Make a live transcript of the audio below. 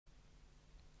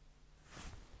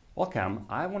Welcome.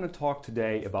 I want to talk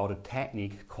today about a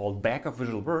technique called back of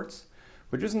visual words,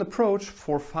 which is an approach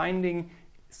for finding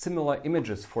similar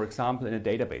images, for example, in a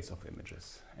database of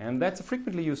images. And that's a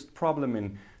frequently used problem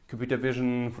in computer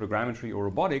vision, photogrammetry, or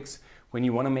robotics when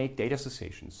you want to make data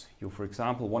associations. You, for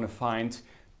example, want to find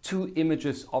two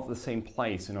images of the same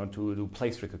place in order to do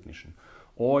place recognition.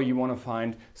 Or you want to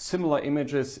find similar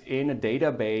images in a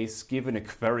database given a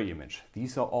query image.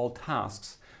 These are all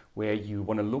tasks where you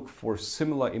want to look for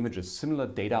similar images, similar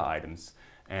data items.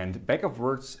 And back of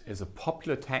words is a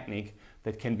popular technique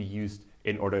that can be used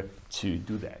in order to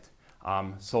do that.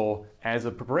 So as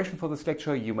a preparation for this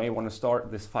lecture, you may want to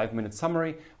start this 5-minute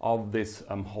summary of this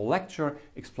whole lecture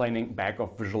explaining back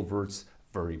of visual words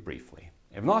very briefly.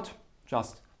 If not,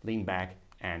 just lean back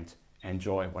and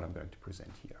enjoy what I'm going to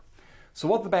present here. So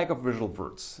what's the back of visual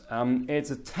words?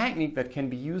 It's a technique that can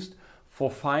be used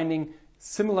for finding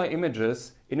similar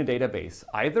images in a database,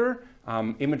 either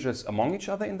images among each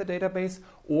other in the database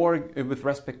or with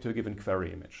respect to a given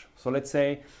query image. So let's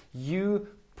say you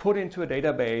put into a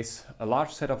database a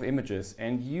large set of images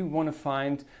and you want to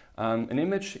find an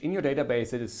image in your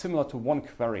database that is similar to one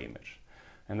query image.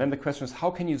 And then the question is, how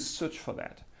can you search for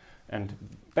that? And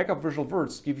back of visual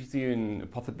words gives you a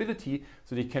possibility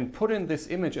so that you can put in this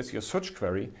image as your search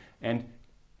query and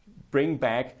bring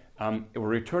back or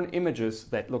return images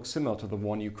that look similar to the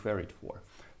one you queried for.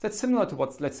 That's similar to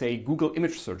what's, let's say, Google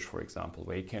image search, for example,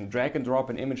 where you can drag and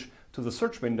drop an image to the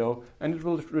search window and it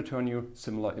will return you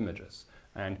similar images.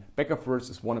 And back of words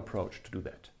is one approach to do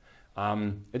that.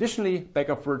 Additionally, back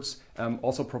of words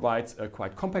also provides a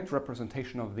quite compact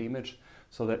representation of the image,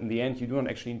 so that in the end you don't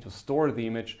actually need to store the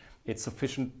image. It's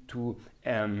sufficient to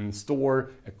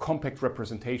store a compact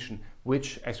representation,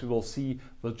 which, as we will see,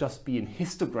 will just be an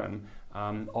histogram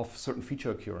of certain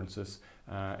feature occurrences,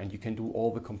 and you can do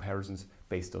all the comparisons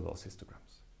based on those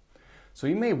histograms. So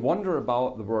you may wonder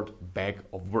about the word back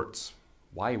of words.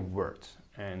 Why word?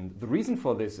 And the reason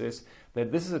for this is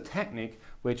that this is a technique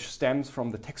which stems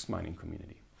from the text mining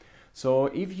community. So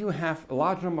if you have a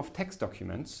large number of text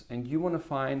documents and you want to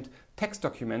find text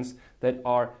documents that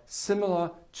are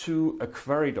similar to a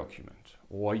query document,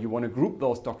 or you want to group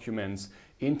those documents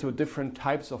into different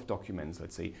types of documents,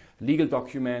 let's say legal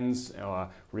documents,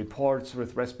 reports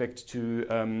with respect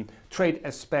to trade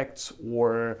aspects,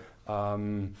 or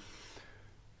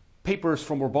papers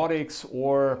from robotics,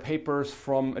 or papers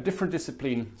from a different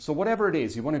discipline. So whatever it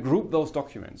is, you want to group those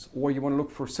documents, or you want to look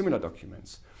for similar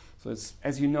documents. So it's,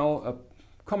 as you know, a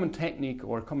common technique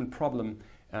or a common problem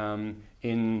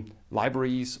in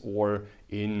libraries or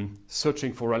in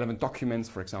searching for relevant documents.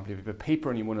 For example, if you have a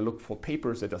paper and you want to look for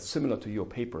papers that are similar to your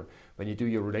paper when you do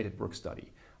your related work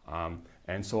study.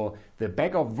 And so the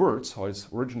back of words, how it's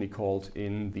originally called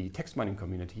in the text mining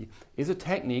community, is a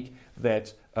technique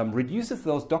that reduces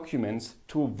those documents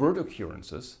to word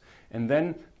occurrences, and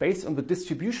then based on the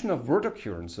distribution of word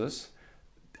occurrences,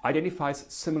 identifies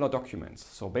similar documents.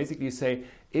 So basically you say,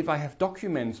 if I have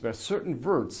documents where certain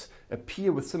words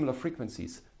appear with similar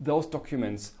frequencies, those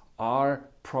documents are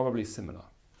probably similar.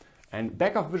 And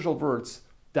back of visual words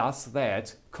does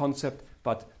that concept,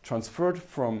 but transferred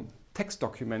from text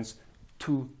documents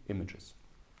to images.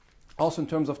 Also in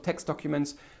terms of text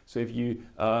documents, so if you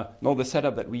know the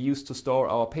setup that we use to store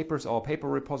our papers, our paper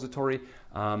repository,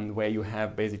 where you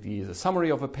have basically a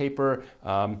summary of a paper,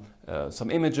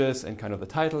 some images and kind of the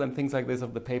title and things like this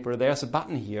of the paper, there's a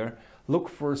button here, look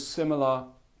for similar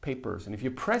papers. And if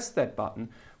you press that button,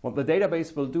 what the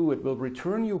database will do, it will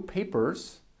return you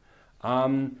papers,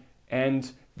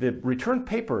 and the returned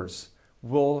papers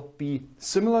will be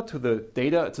similar to the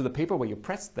data, to the paper where you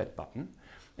pressed that button.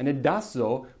 And it does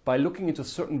so by looking into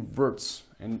certain words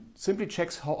and simply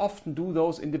checks how often do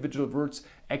those individual words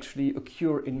actually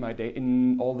occur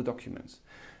in all the documents.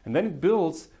 And then it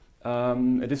builds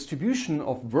a distribution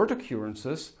of word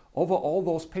occurrences over all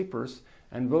those papers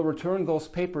and will return those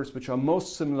papers which are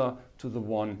most similar to the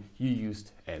one you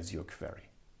used as your query.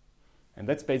 And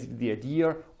that's basically the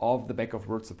idea of the back of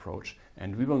words approach.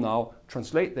 And we will now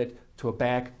translate that to a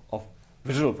back of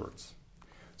visual words.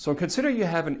 So consider you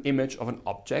have an image of an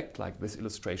object like this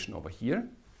illustration over here.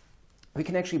 We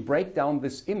can actually break down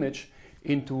this image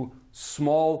into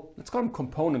small, let's call them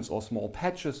components or small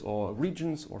patches or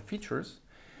regions or features,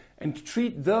 and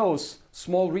treat those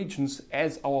small regions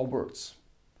as our words.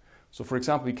 So for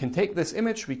example, we can take this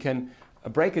image, we can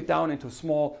break it down into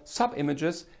small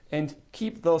sub-images and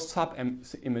keep those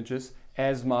sub-images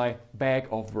as my bag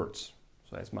of words.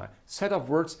 So as my set of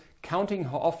words, counting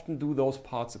how often do those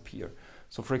parts appear.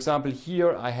 So for example,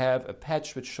 here I have a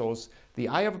patch which shows the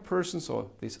eye of a person,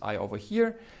 so this eye over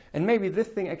here, And maybe this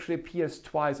thing actually appears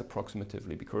twice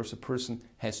approximatively because the person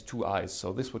has 2 eyes.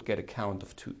 So this would get a count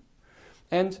of 2.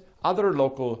 And other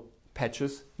local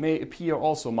patches may appear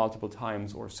also multiple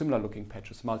times, or similar looking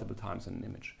patches multiple times in an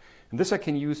image. And this I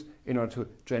can use in order to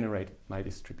generate my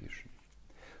distribution.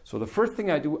 So the first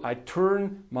thing I do, I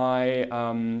turn my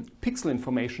pixel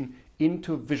information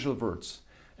into visual words.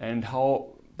 And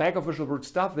how Bag of Visual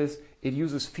Words does this, it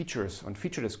uses features and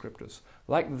feature descriptors,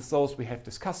 like those we have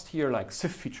discussed here, like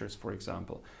SIF features, for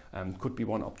example, could be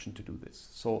one option to do this.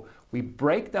 So we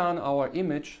break down our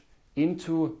image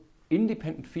into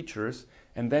independent features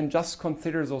and then just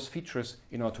consider those features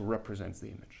in order to represent the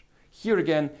image. Here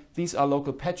again, these are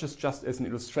local patches just as an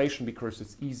illustration because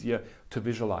it's easier to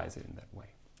visualize it in that way.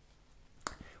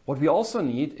 What we also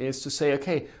need is to say,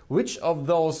 okay, which of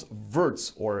those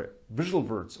words or visual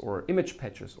words or image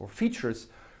patches or features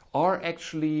are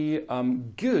actually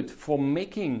good for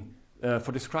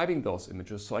for describing those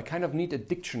images. So I kind of need a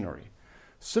dictionary.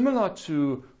 Similar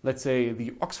to, let's say,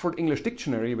 the Oxford English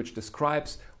Dictionary, which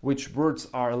describes which words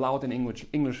are allowed in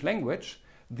English language,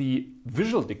 the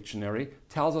visual dictionary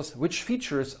tells us which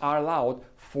features are allowed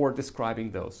for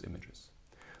describing those images.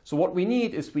 So what we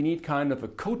need is we need kind of a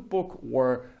code book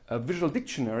or a visual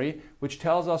dictionary which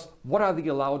tells us what are the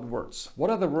allowed words.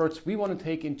 What are the words we want to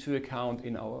take into account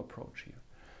in our approach here.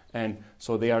 And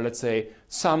so they are, let's say,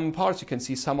 some parts, you can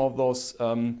see some of those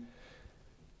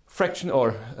fraction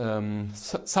or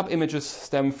sub-images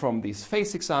stem from this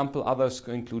face example. Others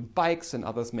include bikes and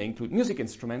others may include music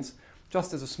instruments,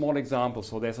 just as a small example.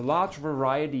 So there's a large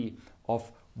variety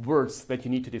of words that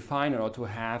you need to define in order to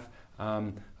have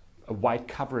a wide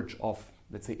coverage of,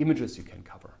 let's say, images you can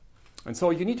cover. And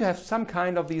so you need to have some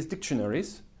kind of these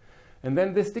dictionaries, and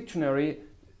then this dictionary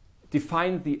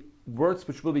defines the words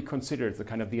which will be considered the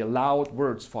kind of the allowed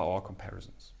words for our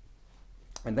comparisons.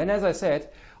 And then, as I said,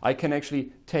 I can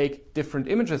actually take different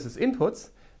images as inputs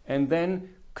and then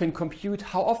can compute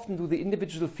how often do the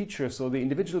individual features, so the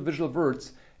individual visual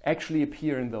words, actually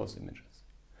appear in those images.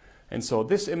 And so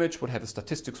this image would have a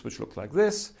statistics which look like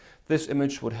this. This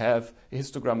image would have a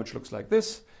histogram which looks like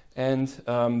this. And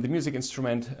the music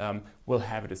instrument will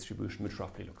have a distribution which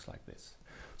roughly looks like this.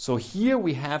 So here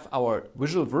we have our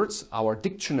visual words, our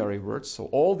dictionary words. So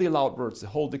all the allowed words, the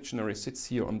whole dictionary sits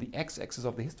here on the x-axis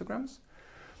of the histograms.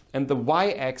 And the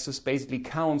y-axis basically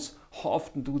counts how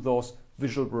often do those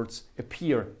visual words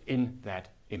appear in that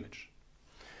image.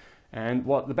 And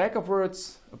what the Bag of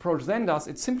Words approach then does,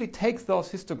 it simply takes those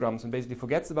histograms and basically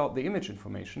forgets about the image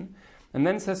information and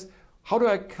then says, how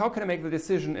can I make the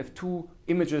decision if 2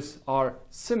 images are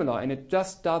similar? And it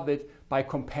just does it by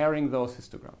comparing those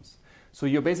histograms. So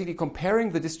you're basically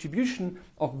comparing the distribution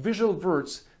of visual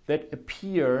words that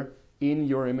appear in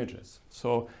your images.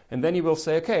 So, and then you will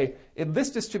say, okay, is this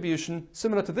distribution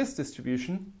similar to this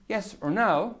distribution? Yes or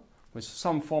no, with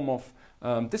some form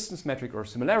of distance metric or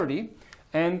similarity.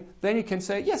 And then you can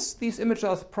say, yes, these images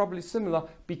are probably similar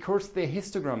because their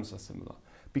histograms are similar,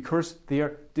 because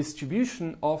their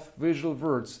distribution of visual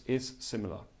words is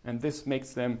similar. And this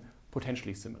makes them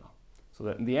potentially similar. So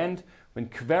that in the end, when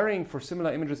querying for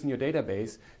similar images in your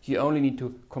database, you only need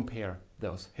to compare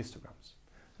those histograms.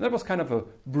 And that was kind of a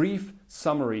brief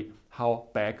summary how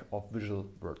Bag of Visual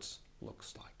Words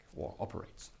looks like or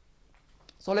operates.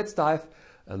 So let's dive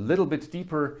a little bit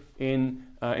deeper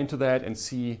into that and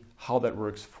see how that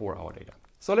works for our data.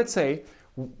 So let's say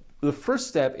the first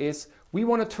step is we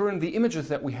want to turn the images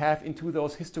that we have into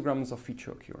those histograms of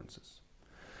feature occurrences.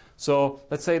 So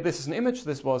let's say this is an image.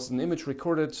 This was an image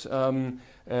recorded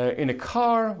in a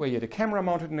car where you had a camera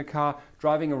mounted in a car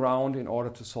driving around in order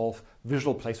to solve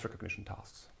visual place recognition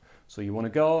tasks. So you want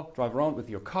to go drive around with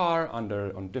your car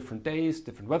on different days,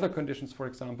 different weather conditions, for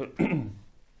example. And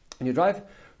you drive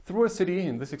through a city,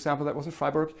 in this example that was in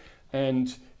Freiburg,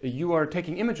 and you are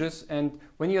taking images, and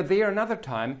when you're there another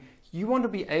time, you want to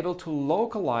be able to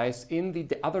localize in the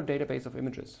other database of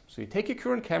images. So you take your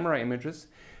current camera images,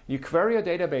 you query your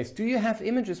database, do you have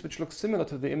images which look similar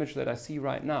to the image that I see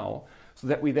right now, so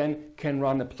that we then can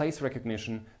run a place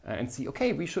recognition and see,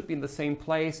 okay, we should be in the same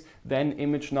place, then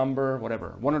image number, whatever,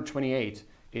 128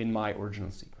 in my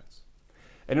original sequence.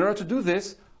 And in order to do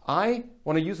this, I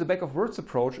want to use the Bag of Words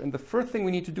approach, and the first thing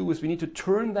we need to do is we need to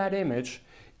turn that image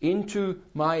into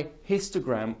my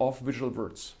histogram of visual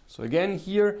words. So again,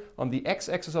 here on the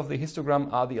x-axis of the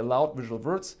histogram are the allowed visual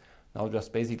words. Now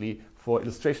just basically for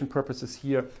illustration purposes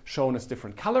here shown as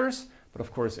different colors, but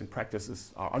of course in practice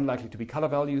these are unlikely to be color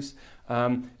values.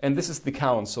 And this is the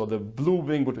count. So the blue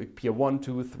wing would appear 1,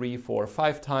 2, 3, 4,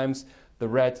 5 times. The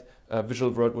red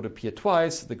visual word would appear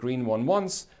twice, the green one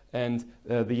once, and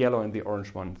the yellow and the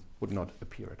orange one would not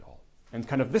appear at all. And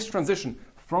kind of this transition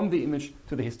from the image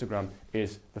to the histogram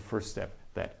is the first step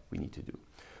that we need to do.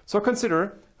 So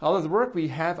consider, how does it work? We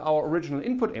have our original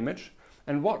input image,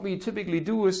 and what we typically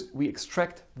do is we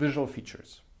extract visual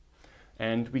features.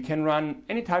 And we can run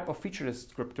any type of feature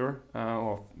descriptor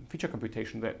or feature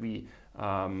computation that we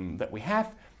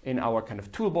have in our kind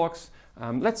of toolbox.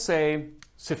 Let's say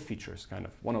SIFT features, kind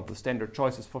of one of the standard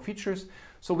choices for features.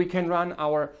 So we can run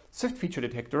our SIFT feature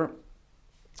detector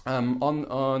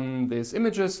on these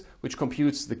images, which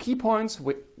computes the key points,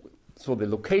 so the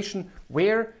location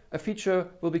where a feature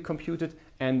will be computed,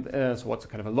 and so what's a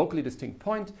kind of a locally distinct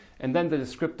point, and then the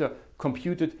descriptor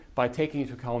computed by taking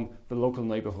into account the local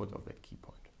neighborhood of that key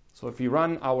point. So if we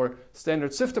run our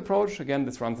standard SIFT approach, again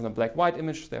this runs on a black-white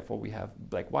image, therefore we have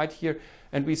black-white here,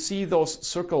 and we see those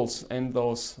circles and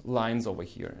those lines over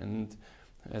here. And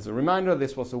as a reminder,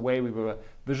 this was the way we were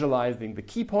visualizing the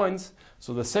key points.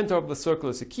 So the center of the circle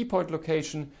is the key point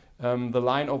location. The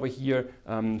line over here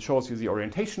shows you the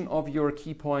orientation of your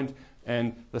key point,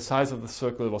 and the size of the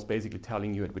circle was basically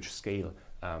telling you at which scale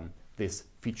this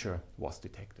feature was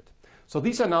detected. So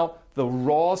these are now the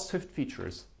raw SIFT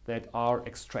features that are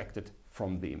extracted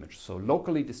from the image, so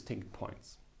locally distinct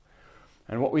points.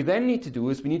 And what we then need to do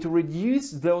is we need to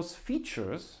reduce those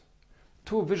features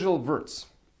to visual words.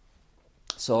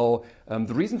 So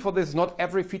the reason for this is not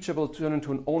every feature will turn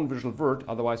into an own visual word,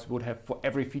 otherwise we would have for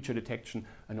every feature detection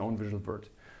an own visual word.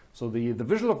 So the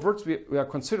visual words we are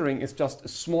considering is just a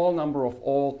small number of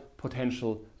all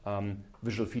potential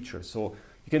visual features. So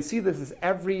you can see this is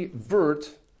every word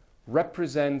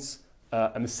represents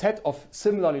a set of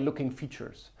similarly looking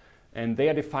features, and they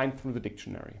are defined through the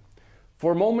dictionary.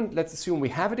 For a moment, let's assume we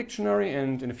have a dictionary,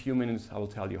 and in a few minutes I will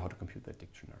tell you how to compute that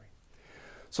dictionary.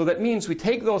 So that means we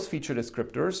take those feature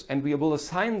descriptors and we will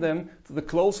assign them to the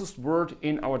closest word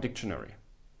in our dictionary.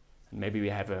 And maybe we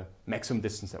have a maximum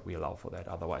distance that we allow for that,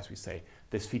 otherwise we say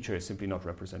this feature is simply not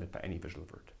represented by any visual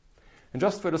word. And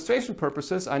just for illustration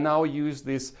purposes, I now use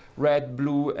these red,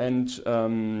 blue, and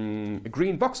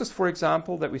green boxes, for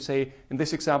example, that we say, in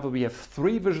this example, we have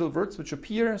 3 visual words which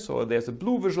appear. So there's a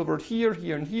blue visual word here,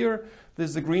 here, and here. This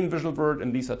is a green visual word,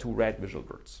 and these are 2 red visual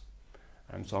words.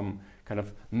 And so I'm kind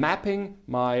of mapping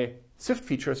my SIFT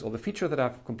features, or the feature that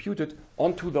I've computed,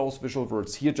 onto those visual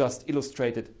words, here just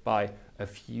illustrated by a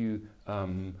few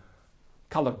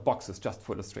colored boxes just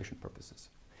for illustration purposes.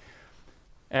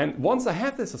 And once I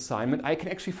have this assignment, I can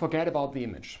actually forget about the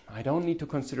image. I don't need to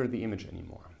consider the image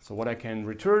anymore. So what I can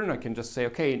return, I can just say,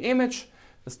 okay, an image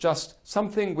is just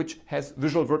something which has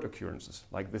visual word occurrences,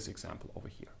 like this example over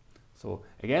here. So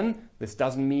again, this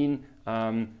doesn't mean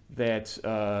that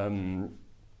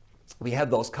we have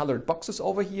those colored boxes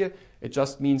over here. It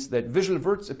just means that visual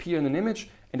words appear in an image,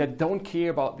 and I don't care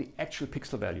about the actual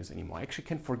pixel values anymore. I actually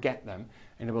can forget them,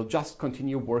 and I will just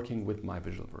continue working with my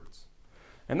visual words.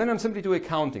 And then I'm simply doing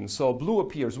counting. So blue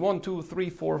appears 1, 2, 3,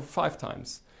 4, 5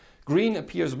 times. Green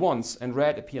appears once, and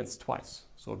red appears twice.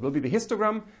 So it will be the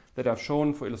histogram that I've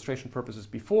shown for illustration purposes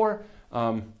before.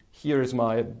 Here is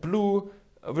my blue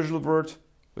visual word,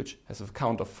 which has a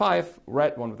count of 5,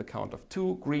 red one with a count of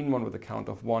 2, green one with a count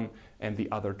of 1, and the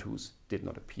other 2s did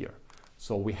not appear.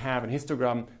 So we have an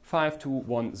histogram 5, 2,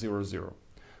 1, 0, 0.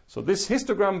 So this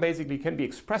histogram basically can be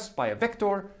expressed by a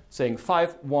vector saying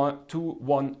 5, 1, 2,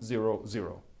 1, 0,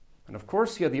 0. And of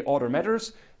course here the order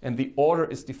matters, and the order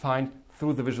is defined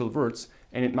through the visual words,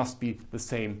 and it must be the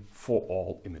same for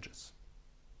all images.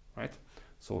 Right?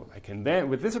 So I can then,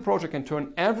 with this approach, I can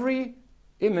turn every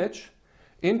image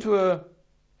into a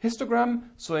histogram.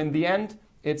 So in the end,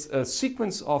 it's a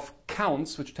sequence of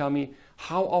counts which tell me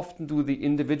how often do the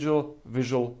individual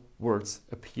visual words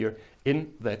appear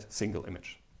in that single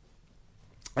image.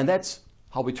 And that's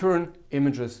how we turn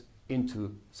images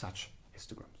into such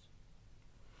histograms.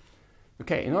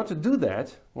 Okay, in order to do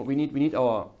that, what we need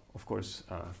our, of course,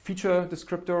 feature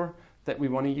descriptor that we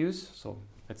want to use. So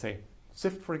let's say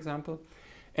SIFT, for example.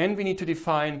 And we need to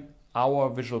define our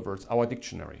visual words, our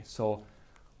dictionary. So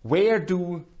where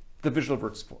do the visual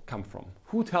words come from?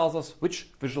 Who tells us which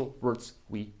visual words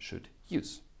we should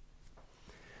use?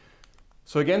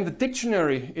 So again, the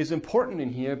dictionary is important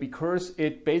in here because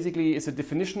it basically is a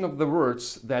definition of the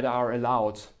words that are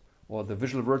allowed, or the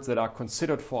visual words that are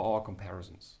considered for our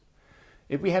comparisons.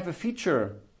 If we have a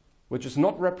feature which is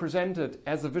not represented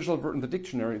as a visual word in the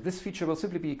dictionary, this feature will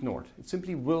simply be ignored. It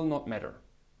simply will not matter.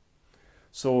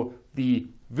 So the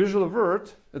visual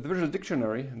word, the visual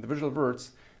dictionary and the visual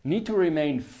words need to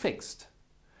remain fixed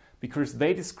because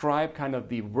they describe kind of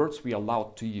the words we are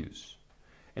allowed to use.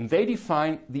 And they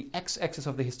define the x-axis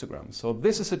of the histogram. So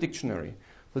this is a dictionary.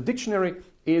 The dictionary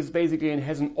is basically, and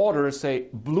has an order, say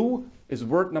blue is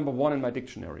word number 1 in my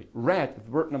dictionary, red is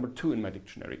word number 2 in my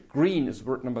dictionary, green is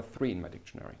word number 3 in my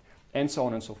dictionary, and so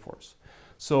on and so forth.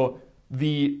 So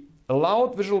the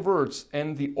allowed visual words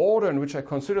and the order in which I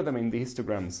consider them in the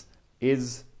histograms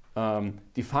is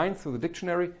defined through the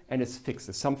dictionary and is fixed.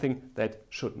 It's something that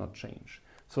should not change.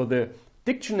 So the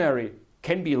dictionary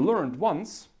can be learned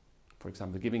once, for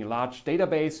example, giving a large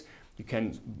database. You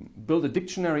can build a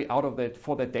dictionary out of that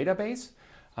for that database.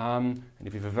 And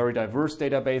if you have a very diverse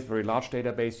database, very large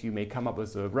database, you may come up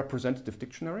with a representative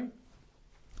dictionary.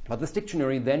 But this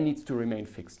dictionary then needs to remain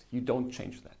fixed. You don't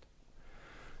change that.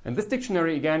 And this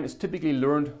dictionary, again, is typically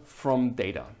learned from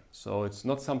data. So it's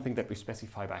not something that we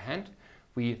specify by hand.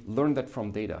 We learn that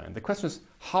from data. And the question is,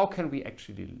 how can we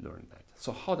actually learn that?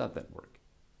 So how does that work?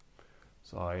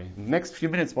 So I, in the next few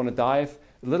minutes, want to dive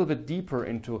a little bit deeper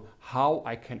into how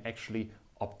I can actually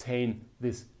obtain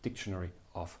this dictionary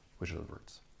of visual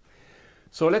words.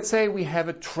 So let's say we have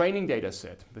a training data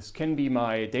set. This can be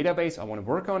my database I want to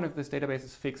work on if this database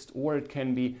is fixed, or it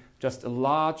can be just a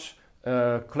large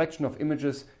collection of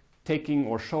images taking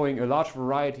or showing a large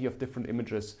variety of different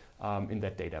images in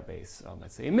that database.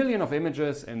 Let's say 1 million of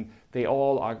images, and they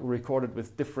all are recorded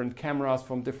with different cameras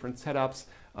from different setups,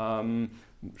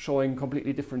 showing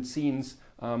completely different scenes,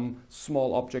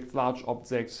 small objects, large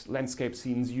objects, landscape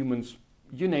scenes, humans,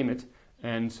 you name it.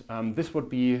 And this would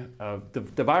be the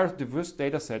diverse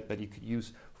data set that you could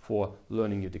use for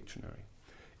learning your dictionary.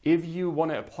 If you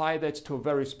want to apply that to a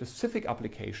very specific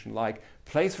application like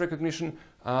place recognition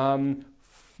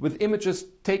with images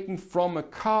taken from a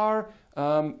car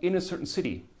in a certain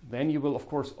city, then you will of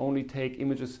course only take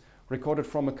images recorded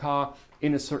from a car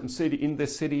in a certain city, in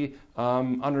this city,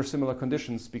 under similar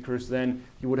conditions, because then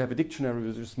you would have a dictionary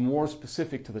which is more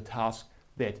specific to the task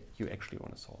that you actually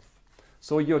want to solve.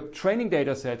 So your training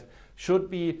data set should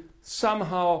be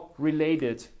somehow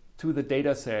related to the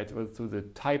data set or to the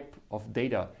type of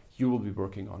data you will be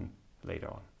working on later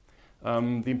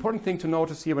on. The important thing to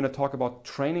notice here when I talk about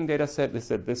training data set is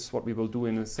that this, what we will do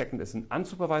in a second, is an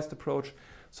unsupervised approach.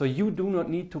 So you do not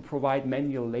need to provide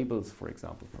manual labels, for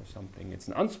example, for something. It's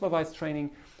an unsupervised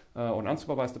training or an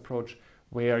unsupervised approach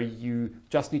where you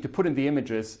just need to put in the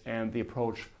images and the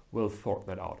approach will sort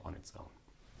that out on its own.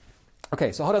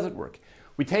 Okay, so how does it work?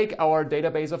 We take our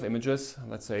database of images,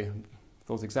 let's say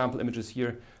those example images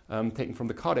here taken from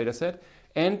the car data set,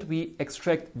 and we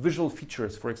extract visual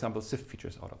features, for example, SIFT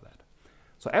features out of that.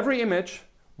 So every image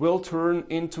will turn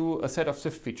into a set of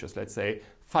SIFT features, let's say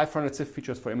 500 SIFT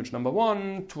features for image number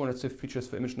 1, 200 SIFT features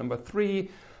for image number 3,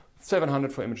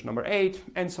 700 for image number 8,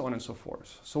 and so on and so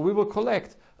forth. So we will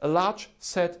collect a large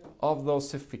set of those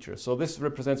SIFT features. So this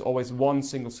represents always one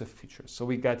single SIFT feature. So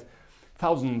we get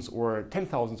thousands or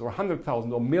 10,000s or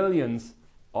 100,000 or millions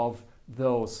of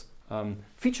those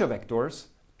feature vectors,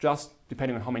 just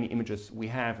depending on how many images we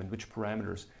have and which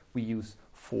parameters we use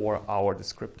for our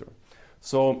descriptor.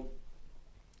 So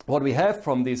what we have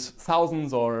from these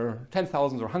thousands or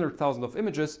 10,000s or 100,000 of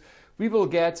images, we will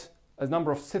get a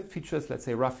number of SIFT features, let's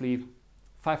say roughly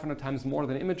 500 times more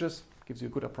than images, gives you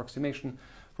a good approximation,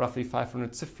 roughly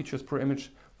 500 SIFT features per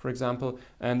image, for example.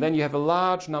 And then you have a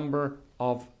large number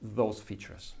of those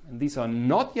features. And these are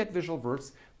not yet visual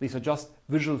words, these are just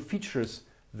visual features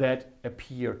that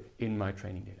appear in my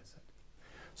training data set.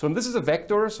 So this is a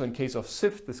vector, so in case of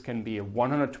SIFT, this can be a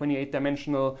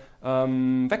 128-dimensional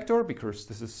vector, because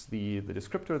this is the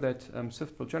descriptor that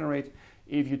SIFT will generate.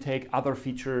 If you take other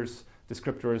features,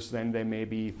 descriptors, then they may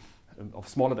be of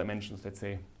smaller dimensions, let's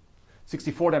say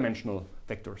 64-dimensional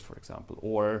vectors, for example,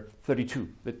 or 32.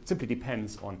 That simply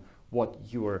depends on what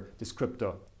your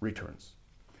descriptor returns.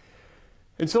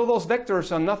 And so those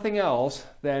vectors are nothing else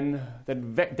than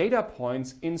data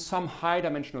points in some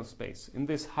high-dimensional space, in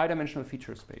this high-dimensional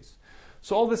feature space.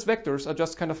 So all these vectors are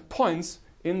just kind of points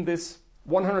in this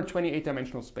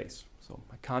 128-dimensional space. So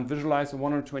I can't visualize a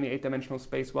 128-dimensional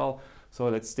space well, so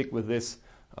let's stick with this,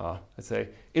 let's say,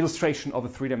 illustration of a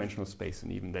 3-dimensional space,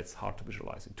 and even that's hard to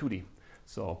visualize in 2D.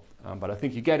 So, but I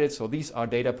think you get it. So these are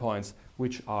data points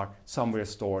which are somewhere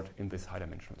stored in this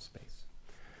high-dimensional space.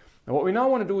 Now what we now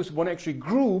want to do is we want to actually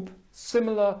group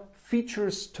similar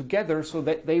features together so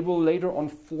that they will later on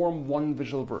form one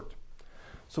visual word.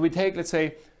 So we take, let's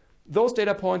say, those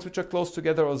data points which are close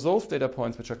together or those data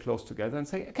points which are close together and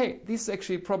say, okay, this is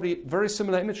actually probably very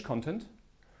similar image content,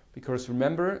 because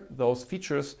remember, those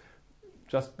features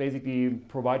just basically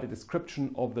provide a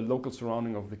description of the local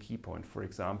surrounding of the key point, for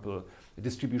example, the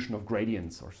distribution of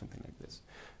gradients or something like this.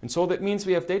 And so that means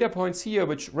we have data points here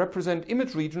which represent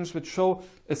image regions which show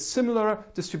a similar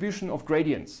distribution of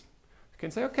gradients.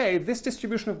 can say, okay, this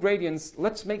distribution of gradients,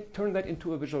 let's turn that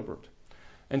into a visual word.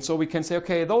 And so we can say,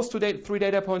 okay, those three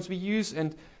data points we use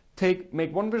and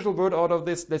make one visual word out of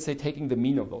this, let's say taking the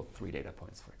mean of those 3 data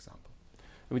points, for example.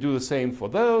 And we do the same for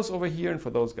those over here and for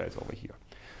those guys over here.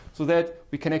 So that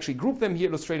we can actually group them here,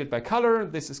 illustrated by color.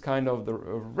 This is kind of the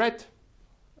red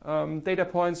data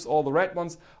points. All the red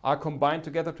ones are combined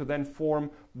together to then form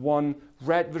one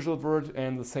red visual word,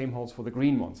 and the same holds for the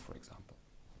green ones, for example.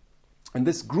 And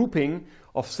this grouping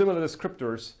of similar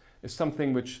descriptors is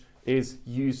something which is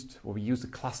used, or we use a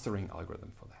clustering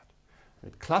algorithm for that.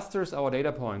 It clusters our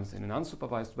data points in an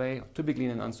unsupervised way, or typically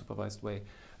in an unsupervised way,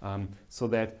 so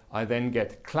that I then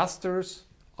get clusters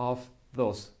of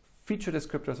those feature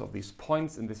descriptors of these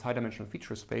points in this high-dimensional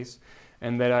feature space,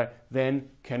 and that I then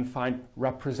can find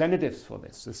representatives for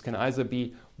this. This can either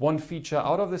be one feature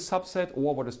out of this subset,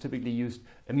 or what is typically used,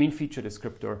 a mean feature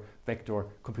descriptor vector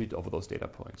computed over those data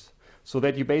points. So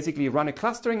that you basically run a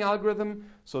clustering algorithm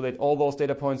so that all those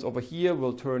data points over here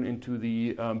will turn into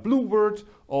the blue word,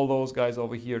 all those guys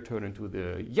over here turn into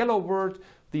the yellow word,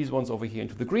 these ones over here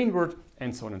into the green word,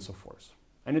 and so on and so forth.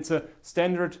 And it's a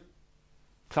standard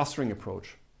clustering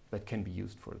approach that can be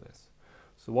used for this.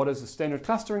 So what is a standard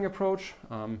clustering approach?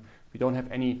 We don't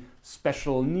have any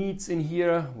special needs in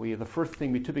here. The first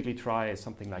thing we typically try is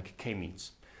something like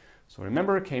k-means. So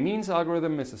remember, k-means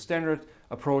algorithm is a standard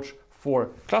approach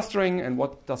for clustering. And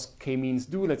what does k-means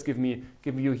do? Let's give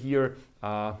you here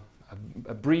a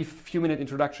brief few-minute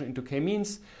introduction into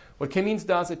k-means. What k-means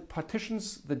does, it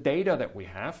partitions the data that we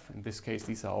have, in this case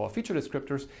these are our feature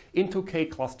descriptors, into k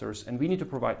clusters, and we need to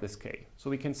provide this k. So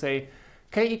we can say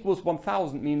k equals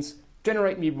 1000 means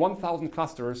generate me 1000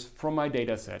 clusters from my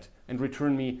data set and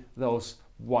return me those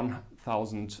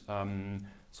 1000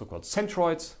 so-called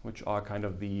centroids, which are kind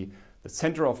of the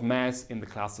center of mass in the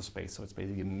cluster space. So it's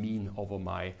basically a mean over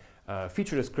my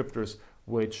feature descriptors,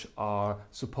 which are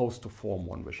supposed to form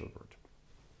one visual word.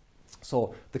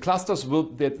 So the clusters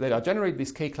that are generated,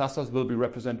 these k clusters, will be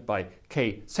represented by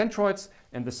k centroids,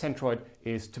 and the centroid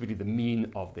is typically the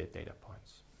mean of the data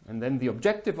points. And then the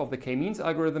objective of the k-means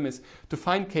algorithm is to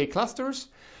find k clusters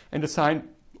and assign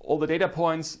all the data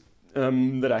points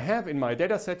that I have in my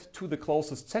data set to the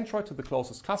closest centroid, to the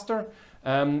closest cluster.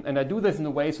 And I do this in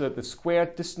a way so that the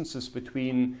squared distances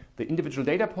between the individual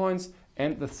data points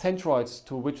and the centroids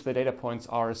to which the data points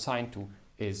are assigned to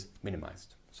is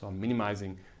minimized. So I'm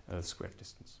minimizing squared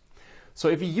distance. So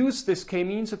if we use this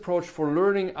k-means approach for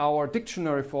learning our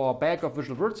dictionary for our bag of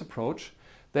visual words approach,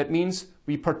 that means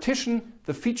we partition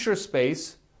the feature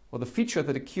space or the feature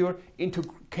that occur into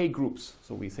k groups.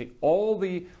 So we say all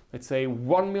the, let's say,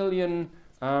 1 million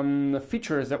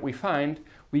features that we find,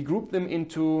 we group them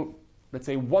into, let's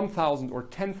say, 1,000 or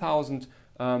 10,000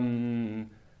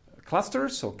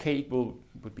 clusters. So k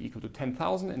would be equal to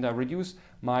 10,000, and I reduce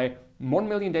my 1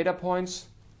 million data points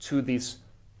to these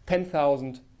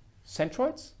 10,000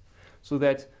 centroids, so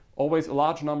that always a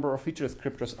large number of feature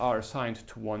descriptors are assigned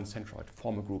to one centroid,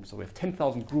 form a group. So we have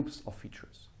 10,000 groups of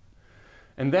features.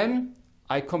 And then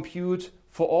I compute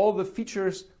for all the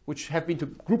features which have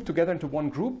been grouped together into one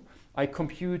group, I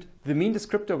compute the mean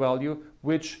descriptor value,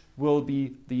 which will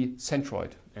be the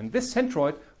centroid. And this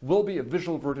centroid will be a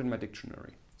visual word in my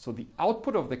dictionary. So the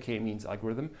output of the k-means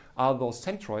algorithm are those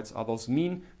centroids, are those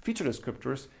mean feature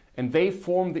descriptors, and they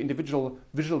form the individual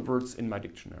visual words in my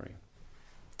dictionary.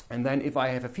 And then if I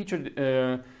have a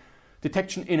feature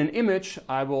detection in an image,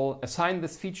 I will assign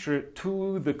this feature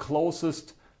to the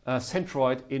closest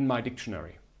centroid in my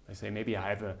dictionary. I say maybe I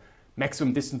have a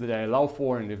maximum distance that I allow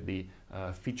for, and if the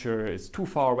feature is too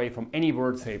far away from any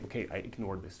word, say, okay, I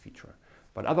ignore this feature.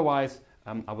 But otherwise,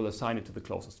 I will assign it to the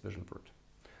closest visual word.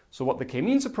 So what the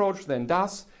k-means approach then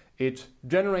does, it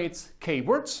generates k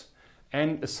words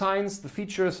and assigns the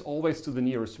features always to the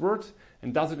nearest word,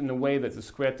 and does it in a way that the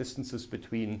squared distances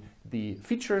between the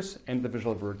features and the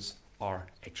visual words are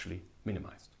actually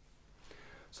minimized.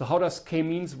 So how does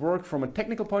k-means work from a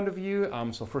technical point of view?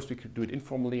 So first we could do it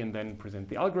informally and then present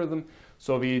the algorithm.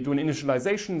 So we do an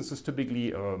initialization. This is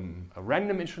typically a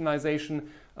random initialization.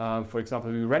 For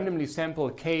example, we randomly sample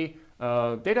k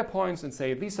data points and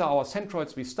say these are our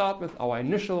centroids we start with, our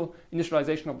initial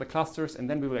initialization of the clusters, and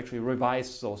then we will actually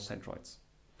revise those centroids.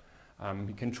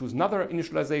 We can choose another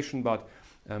initialization, but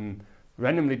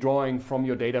randomly drawing from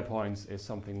your data points is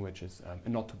something which is a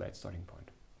not too bad starting point.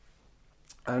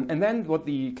 And then what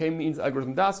the k-means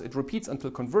algorithm does, it repeats until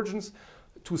convergence.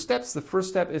 2 steps. The first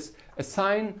step is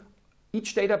assign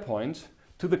each data point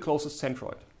to the closest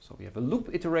centroid. So we have a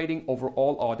loop iterating over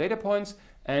all our data points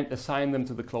and assign them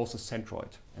to the closest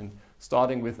centroid, and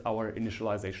starting with our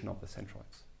initialization of the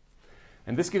centroids.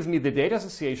 And this gives me the data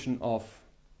association of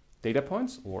data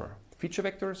points or feature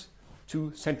vectors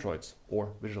to centroids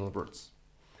or visual verts.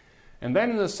 And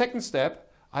then in the second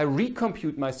step, I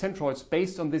recompute my centroids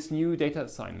based on this new data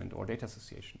assignment or data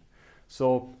association.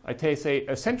 So I say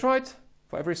a centroid,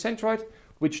 for every centroid,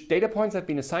 which data points have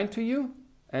been assigned to you,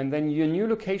 and then your new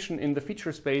location in the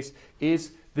feature space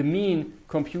is the mean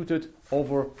computed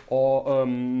over all,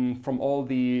 from all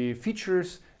the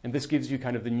features, and this gives you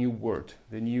kind of the new word,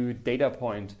 the new data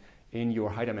point in your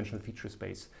high-dimensional feature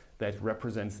space that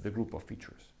represents the group of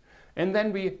features. And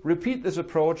then we repeat this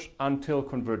approach until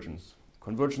convergence.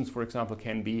 Convergence, for example,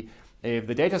 can be if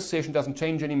the data association doesn't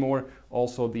change anymore,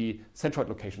 also the centroid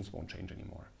locations won't change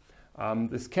anymore.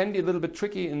 This can be a little bit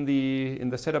tricky in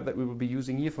the setup that we will be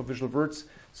using here for visual verts.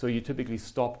 So you typically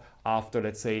stop after,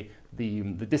 let's say, the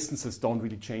distances don't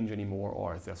really change anymore,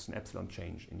 or there's an epsilon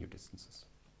change in your distances.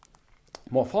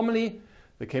 More formally,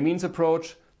 the k-means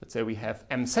approach, let's say we have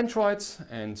m centroids,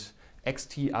 and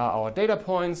xt are our data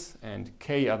points, and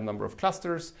k are the number of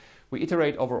clusters. We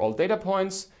iterate over all data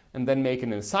points, and then make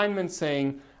an assignment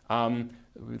saying,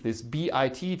 this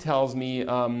bit tells me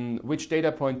which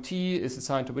data point t is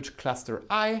assigned to which cluster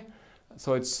I.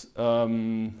 So it's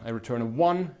I return a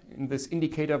 1 in this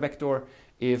indicator vector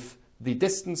if the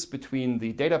distance between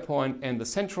the data point and the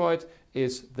centroid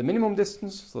is the minimum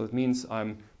distance. So it means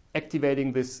I'm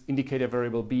activating this indicator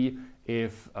variable b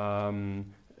if a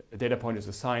data point is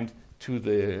assigned to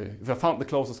if I found the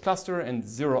closest cluster and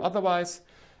 0 otherwise.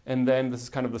 And then this is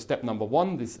kind of the step number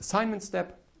 1, this assignment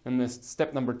step. And this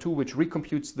step number 2, which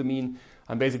recomputes the mean.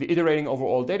 I'm basically iterating over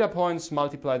all data points,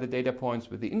 multiply the data points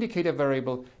with the indicator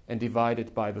variable, and divide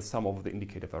it by the sum of the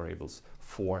indicator variables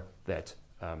for that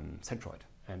centroid.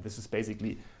 And this is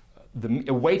basically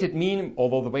a weighted mean,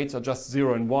 although the weights are just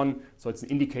 0 and 1. So it's an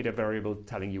indicator variable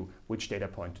telling you which data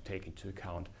point to take into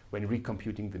account when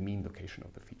recomputing the mean location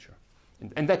of the feature.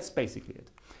 And that's basically it.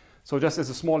 So just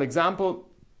as a small example,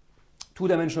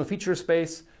 two-dimensional feature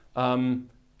space.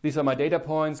 These are my data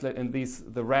points, and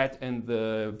the red and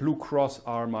the blue cross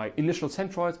are my initial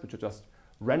centroids, which are just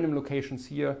random locations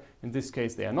here. In this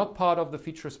case, they are not part of the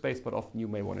feature space, but often you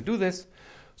may want to do this.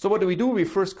 So what do? We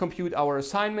first compute our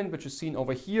assignment, which is seen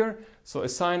over here. So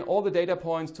assign all the data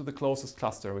points to the closest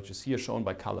cluster, which is here shown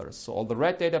by colors. So all the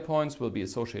red data points will be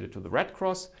associated to the red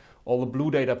cross. All the blue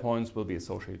data points will be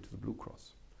associated to the blue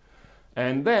cross.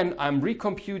 And then I'm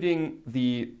recomputing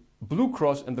the blue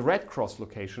cross and the red cross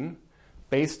location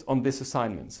based on this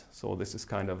assignments. So this is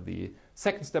kind of the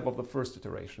second step of the first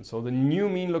iteration. So the new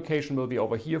mean location will be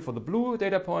over here for the blue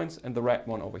data points and the red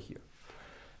one over here.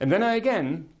 And then I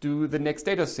again do the next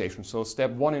data association. So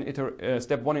step one in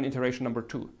iteration number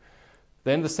 2.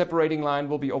 Then the separating line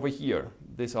will be over here.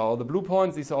 These are all the blue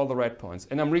points, these are all the red points.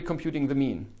 And I'm recomputing the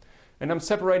mean. And I'm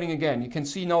separating again. You can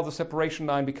see now the separation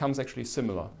line becomes actually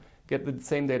similar. Get the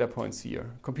same data points here,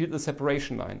 compute the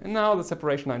separation line. And now the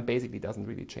separation line basically doesn't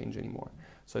really change anymore.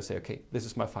 So I say, okay, this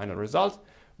is my final result.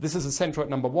 This is a centroid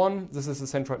number 1. This is a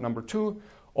centroid number 2.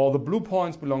 All the blue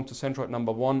points belong to centroid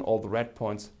number 1. All the red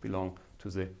points belong to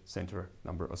the centroid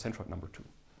number 2.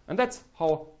 And that's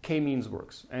how k-means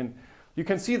works. And you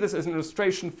can see this as an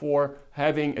illustration for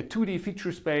having a 2D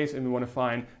feature space and we want to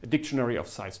find a dictionary of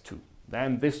size 2.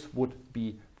 Then this would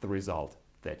be the result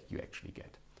that you actually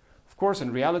get. Of course,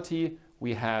 in reality,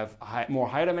 we have a more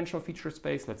high-dimensional feature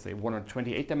space, let's say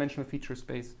 128-dimensional feature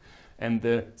space, and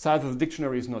the size of the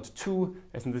dictionary is not 2,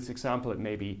 as in this example, it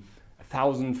may be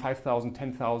 1,000, 5,000,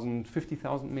 10,000,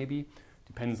 50,000 maybe,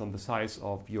 depends on the size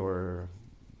of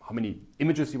how many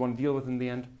images you want to deal with in the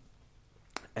end.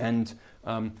 And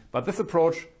but this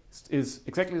approach is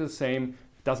exactly the same.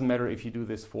 It doesn't matter if you do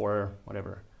this for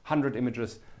whatever, 100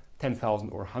 images, 10,000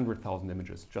 or 100,000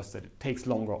 images, just that it takes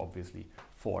longer, obviously,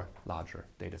 for larger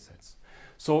data sets.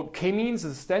 So k-means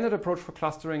is a standard approach for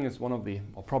clustering. It's one of the,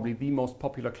 or probably the most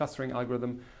popular clustering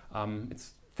algorithm.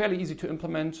 It's fairly easy to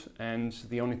implement, and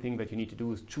the only thing that you need to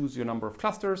do is choose your number of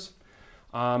clusters,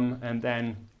 and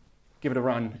then give it a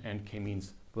run, and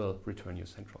k-means will return your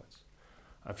centroids.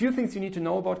 A few things you need to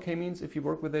know about k-means if you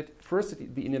work with it. First,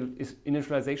 the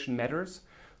initialization matters.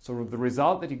 So the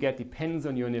result that you get depends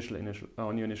on your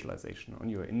initialization, on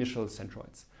your initial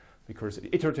centroids, because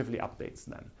it iteratively updates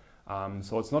them.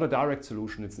 So it's not a direct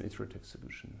solution, it's an iterative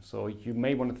solution. So you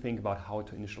may want to think about how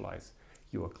to initialize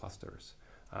your clusters.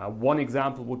 One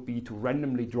example would be to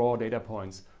randomly draw data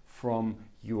points from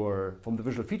the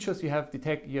visual features you have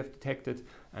detected,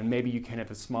 and maybe you can have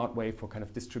a smart way for kind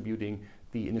of distributing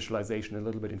the initialization a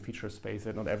little bit in feature space,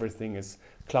 that not everything is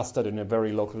clustered in a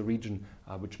very local region,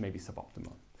 which may be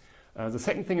suboptimal. The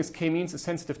second thing is k-means is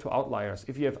sensitive to outliers.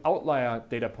 If you have outlier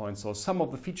data points, so some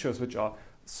of the features which are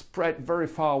spread very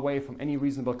far away from any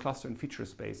reasonable cluster and feature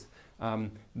space,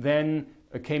 then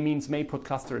k-means may put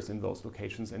clusters in those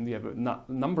locations, and we have a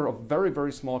number of very,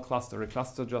 very small clusters, a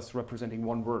cluster just representing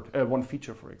one word, one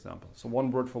feature, for example. So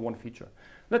one word for one feature.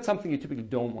 That's something you typically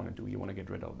don't want to do. You want to get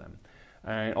rid of them.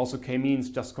 And also k-means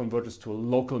just converges to a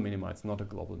local minima. It's not a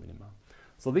global minima.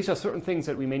 So these are certain things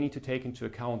that we may need to take into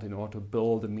account in order to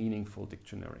build a meaningful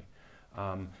dictionary.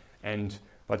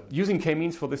 But using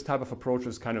k-means for this type of approach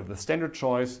is kind of the standard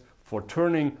choice for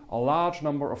turning a large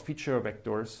number of feature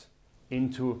vectors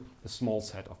into a small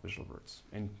set of visual words.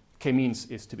 And k-means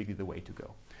is typically the way to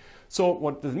go. So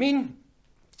what does it mean?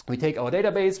 We take our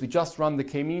database, we just run the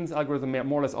k-means algorithm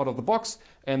more or less out of the box,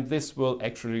 and this will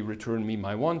actually return me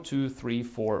my 1, 2, 3,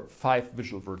 4, 5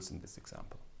 visual words in this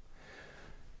example.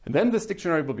 And then this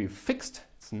dictionary will be fixed.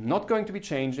 It's not going to be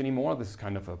changed anymore. This is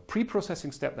kind of a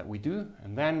pre-processing step that we do.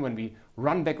 And then when we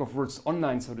run back of words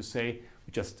online, so to say,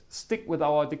 we just stick with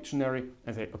our dictionary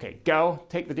and say, okay, go,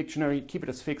 take the dictionary, keep it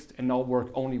as fixed, and now work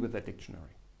only with that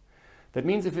dictionary. That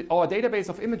means our database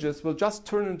of images will just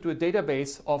turn into a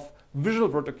database of visual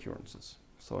word occurrences.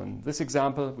 So in this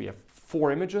example, we have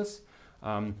 4 images.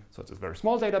 So it's a very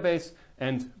small database,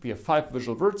 and we have 5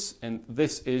 visual words, and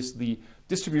this is the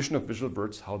distribution of visual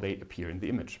words, how they appear in the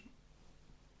image.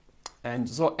 And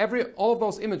so all of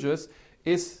those images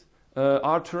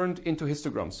are turned into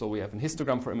histograms. So we have a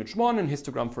histogram for image 1, a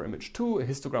histogram for image 2, a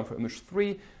histogram for image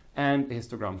 3, and a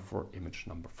histogram for image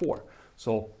number 4.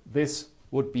 So this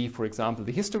would be, for example,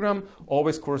 the histogram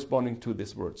always corresponding to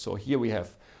this word. So here we have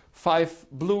 5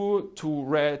 blue, 2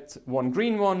 red, 1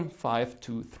 green one, 5,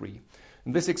 2, 3.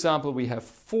 In this example, we have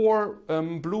 4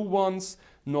 blue ones,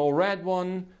 no red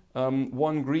one,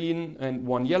 1 green and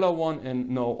 1 yellow one, and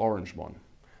no orange one.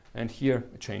 And here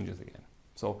it changes again.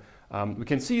 So we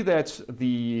can see that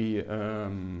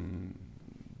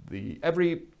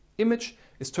every image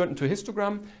is turned into a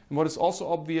histogram. And what is also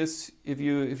obvious if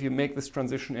you make this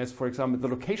transition is, for example, the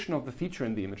location of the feature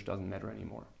in the image doesn't matter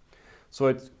anymore. So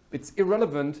it's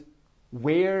irrelevant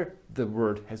where the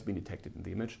word has been detected in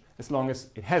the image, as long as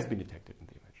it has been detected in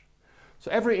the image.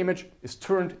 So every image is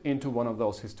turned into one of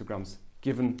those histograms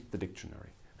given the dictionary.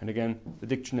 And again, the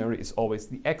dictionary is always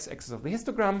the x-axis of the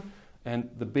histogram, and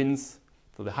the bins,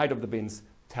 so the height of the bins,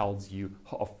 tells you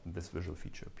how often this visual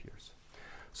feature appears.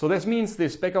 So this means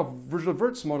this back of visual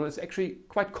words model is actually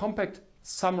quite compact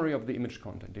summary of the image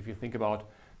content. If you think about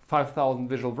 5,000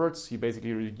 visual words, you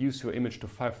basically reduce your image to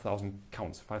 5,000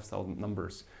 counts, 5,000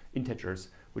 numbers, integers,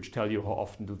 which tell you how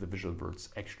often do the visual words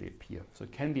actually appear. So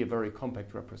it can be a very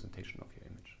compact representation of your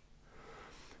image.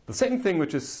 The second thing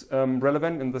which is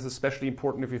relevant, and this is especially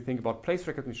important if you think about place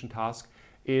recognition tasks,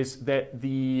 is that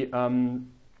the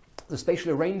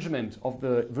spatial arrangement of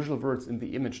the visual words in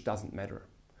the image doesn't matter.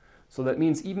 So that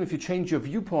means even if you change your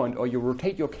viewpoint or you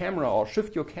rotate your camera or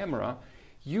shift your camera,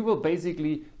 you will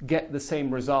basically get the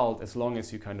same result as long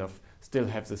as you kind of still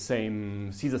have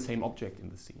see the same object in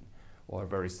the scene or a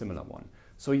very similar one.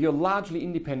 So you're largely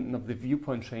independent of the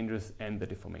viewpoint changes and the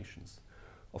deformations.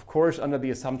 Of course, under the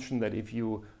assumption that if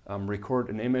you record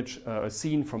an image, a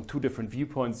scene from 2 different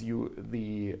viewpoints,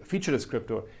 the feature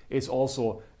descriptor is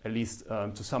also at least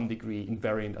to some degree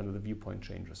invariant under the viewpoint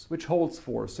changes, which holds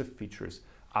for SIFT features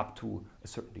up to a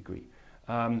certain degree.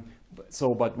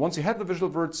 But once you have the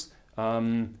visual words,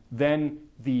 then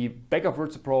the back of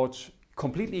words approach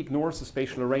completely ignores the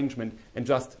spatial arrangement and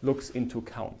just looks into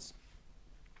counts.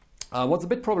 What's a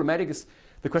bit problematic is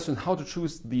the question how to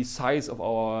choose the size of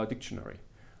our dictionary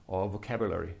or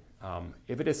vocabulary.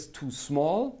 If it is too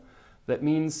small, that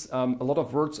means a lot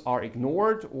of words are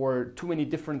ignored or too many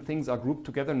different things are grouped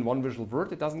together in one visual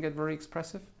word. It doesn't get very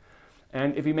expressive.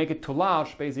 And if you make it too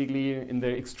large, basically in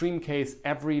the extreme case,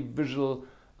 every visual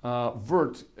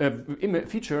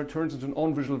feature turns into an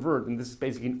own visual word, and this is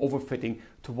basically an overfitting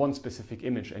to one specific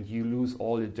image, and you lose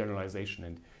all the generalization,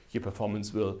 and your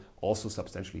performance will also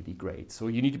substantially degrade. So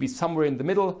you need to be somewhere in the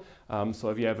middle. So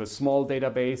if you have a small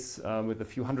database with a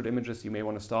few hundred images, you may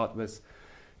want to start with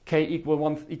k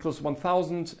equals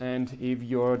 1,000, and if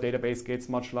your database gets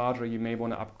much larger, you may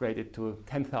want to upgrade it to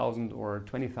 10,000 or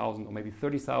 20,000 or maybe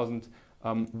 30,000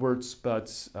 words.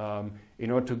 But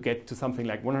in order to get to something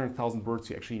like 100,000 words,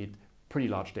 you actually need pretty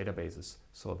large databases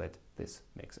so that this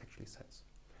makes actually sense.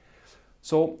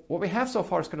 So what we have so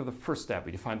far is kind of the first step.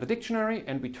 We defined the dictionary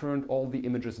and we turned all the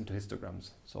images into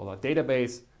histograms. So the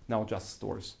database now just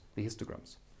stores the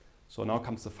histograms. So now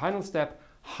comes the final step.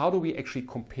 How do we actually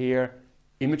compare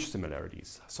image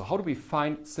similarities? So how do we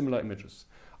find similar images?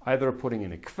 Either putting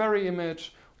in a query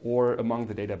image or among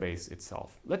the database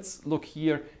itself. Let's look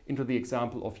here into the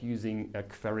example of using a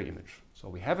query image. So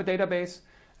we have a database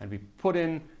and we put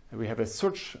in and we have a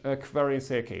search query and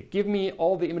say, okay, give me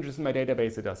all the images in my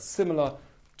database that are similar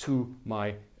to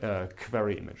my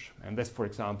query image. And that's, for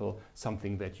example,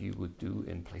 something that you would do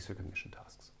in place recognition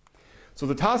tasks. So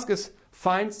the task is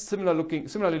find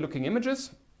similarly looking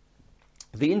images.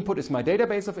 The input is my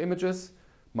database of images,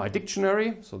 my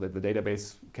dictionary, so that the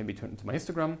database can be turned into my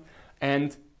histogram,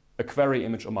 and a query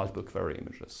image or multiple query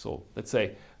images. So let's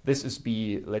say this is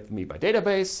let me by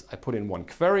database, I put in one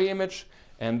query image,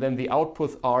 and then the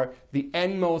outputs are the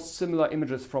n most similar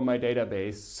images from my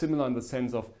database, similar in the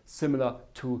sense of similar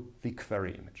to the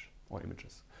query image or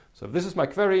images. So if this is my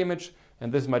query image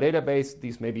and this is my database,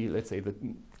 these may be, let's say, the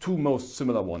two most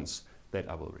similar ones that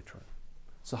I will return.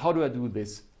 So how do I do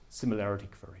this similarity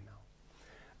query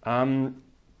now?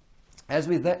 As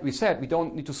we said, we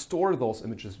don't need to store those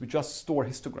images, we just store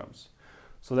histograms.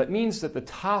 So that means that the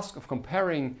task of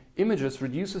comparing images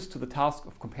reduces to the task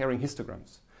of comparing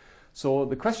histograms. So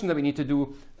the question that we need to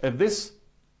do, if this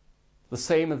the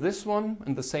same as this one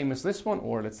and the same as this one,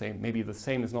 or let's say maybe the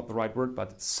same is not the right word,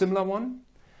 but similar one.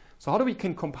 So how can we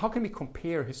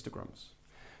compare histograms?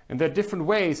 And there are different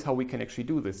ways how we can actually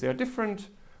do this. There are different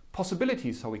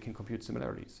possibilities how we can compute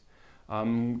similarities.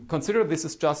 Consider this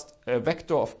is just a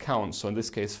vector of counts. So in this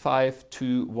case, 5,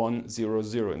 2, 1, 0,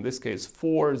 0. In this case,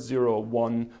 4, 0,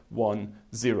 1, 1,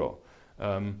 0.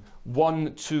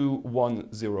 1, 2,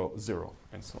 1, 0, 0,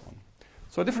 and so on.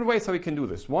 So different ways how we can do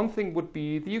this. One thing would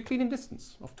be the Euclidean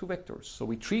distance of two vectors. So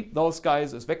we treat those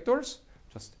guys as vectors,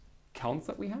 just counts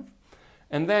that we have.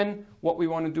 And then what we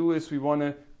want to do is we want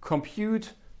to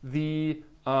compute the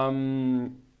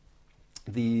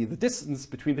distance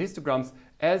between the histograms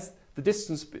as the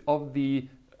distance of the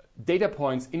data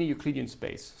points in a Euclidean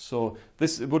space. So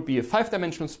this would be a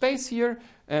 5-dimensional space here,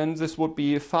 and this would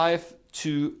be 5,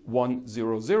 2, 1,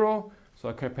 0, 0. So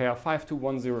I compare 5, 2,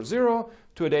 1, 0, 0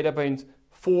 to a data point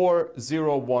 4,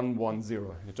 0, 1, 1,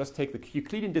 0. You just take the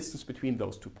Euclidean distance between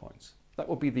those 2 points. That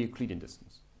would be the Euclidean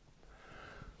distance.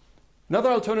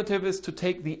 Another alternative is to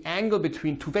take the angle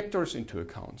between two vectors into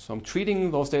account. So I'm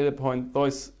treating those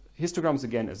those histograms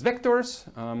again as vectors,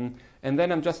 and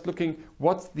then I'm just looking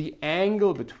what's the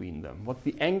angle between them, what's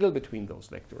the angle between those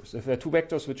vectors. If there are two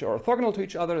vectors which are orthogonal to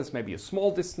each other, it's maybe a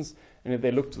small distance, and if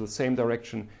they look to the same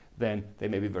direction, then they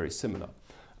may be very similar.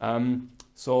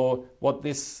 So what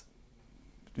this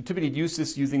we typically use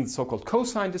this using the so-called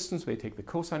cosine distance, where you take the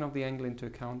cosine of the angle into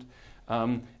account.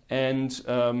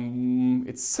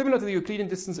 It's similar to the Euclidean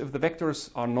distance if the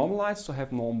vectors are normalized, so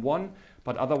have norm 1,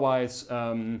 but otherwise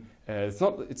it's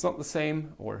not the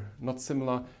same or not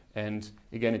similar. And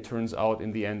again, it turns out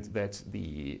in the end that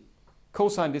the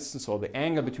cosine distance or the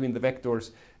angle between the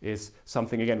vectors is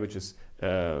something again which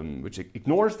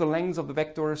ignores the lengths of the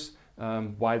vectors,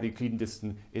 while the Euclidean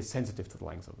distance is sensitive to the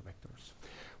lengths of the vectors.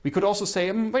 We could also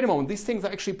say, wait a moment, these things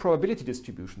are actually probability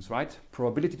distributions, right?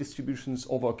 Probability distributions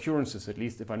over occurrences, at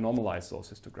least if I normalize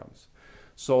those histograms.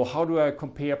 So how do I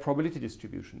compare probability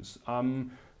distributions?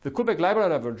 The Kullback-Leibler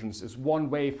divergence is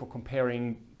one way for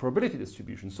comparing probability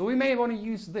distributions. So we may want to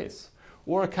use this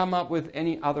or come up with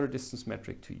any other distance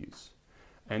metric to use.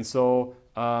 And so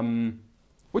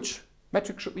which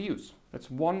metric should we use? That's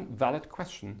one valid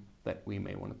question that we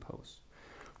may want to pose.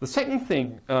 The second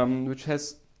thing, which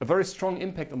has a very strong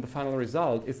impact on the final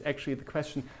result, is actually the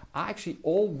question, are actually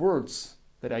all words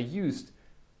that are used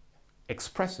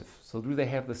expressive? So do they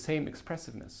have the same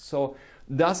expressiveness? So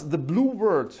does the blue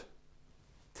word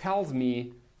tells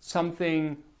me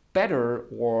something better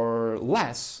or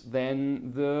less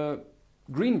than the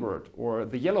green word or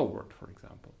the yellow word, for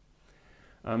example?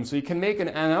 So you can make an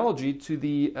analogy to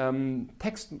the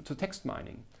text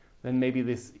mining. Then maybe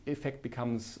this effect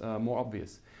becomes more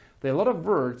obvious. There are a lot of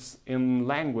words in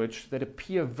language that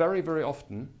appear very, very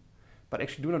often, but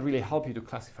actually do not really help you to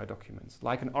classify documents,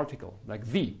 like an article, like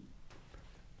the.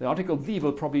 The article the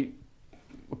will probably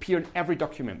appear in every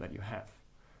document that you have.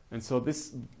 And so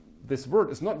this word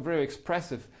is not very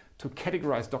expressive to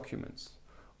categorize documents,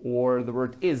 or the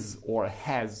word is, or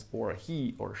has, or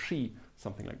he, or she,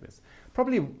 something like this.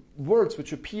 Probably words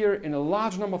which appear in a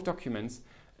large number of documents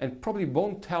and probably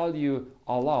won't tell you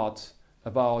a lot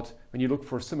about when you look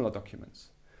for similar documents.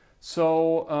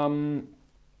 So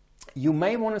you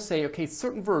may want to say, okay,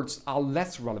 certain words are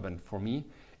less relevant for me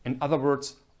and other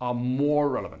words are more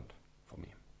relevant for me.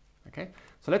 Okay,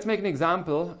 so let's make an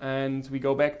example and we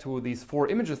go back to these 4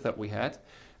 images that we had.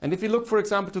 And if you look, for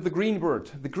example, to the green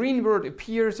word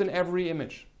appears in every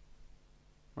image,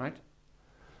 right?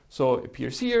 So it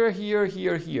appears here, here,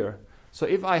 here, here. So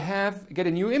if I get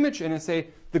a new image and I say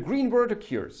the green word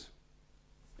occurs,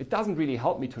 it doesn't really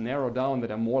help me to narrow down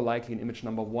that I'm more likely in image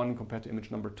number 1 compared to image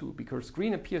number 2, because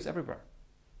green appears everywhere,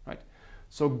 right?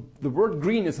 So the word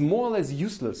green is more or less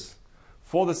useless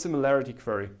for the similarity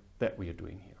query that we are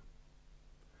doing here.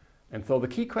 And so the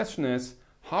key question is,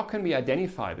 how can we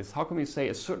identify this? How can we say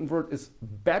a certain word is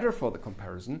better for the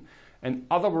comparison and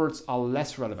other words are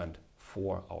less relevant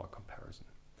for our comparison?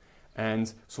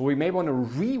 And so we may want to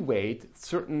re-weight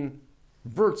certain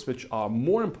words which are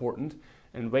more important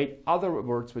and weight other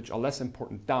words which are less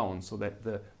important down, so that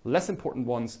the less important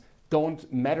ones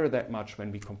don't matter that much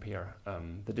when we compare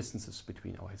the distances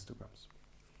between our histograms.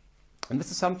 And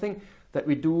this is something that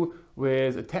we do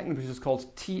with a technique which is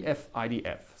called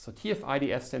TF-IDF. So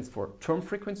TF-IDF stands for term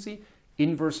frequency,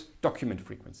 inverse document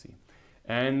frequency.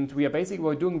 And we are basically,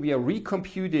 what we're doing, we are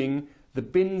recomputing the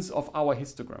bins of our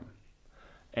histogram.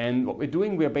 And what we're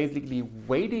doing, we are basically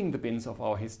weighting the bins of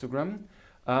our histogram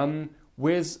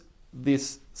with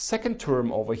this second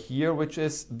term over here, which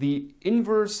is the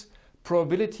inverse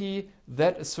probability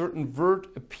that a certain word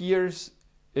appears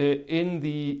in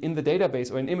the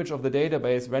database, or an image of the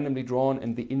database randomly drawn,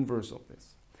 and the inverse of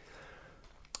this.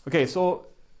 Okay, so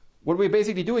what we're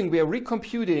basically doing, we are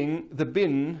recomputing the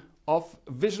bin of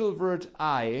visual word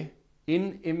I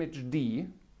in image D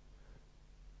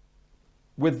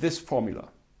with this formula.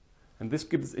 And this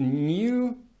gives a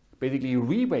new, basically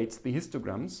reweights the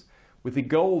histograms with the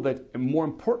goal that more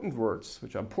important words,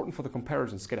 which are important for the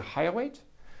comparisons, get a higher weight,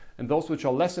 and those which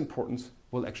are less important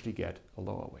will actually get a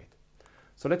lower weight.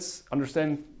 So let's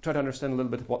try to understand a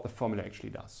little bit what the formula actually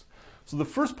does. So the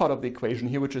first part of the equation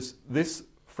here, which is this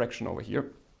fraction over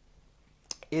here,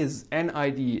 is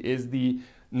NID, is the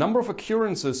number of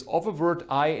occurrences of a word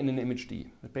I in an image D.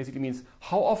 That basically means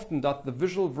how often does the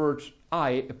visual word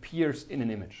I appears in an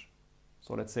image.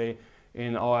 So let's say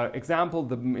in our example,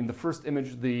 in the first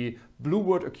image, the blue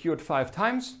word occurred 5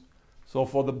 times. So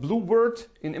for the blue word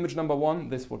in image number 1,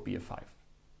 this would be a 5.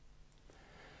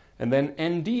 And then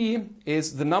ND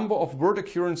is the number of word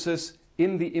occurrences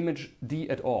in the image D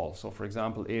at all. So for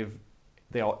example, if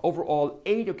there are overall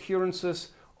 8 occurrences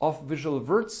of visual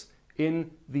words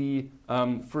in the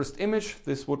first image,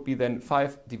 this would be then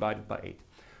 5 divided by 8.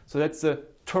 So that's the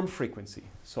term frequency.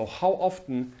 So how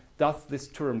often does this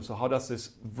term, so how does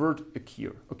this word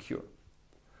occur?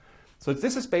 So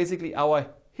this is basically our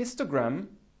histogram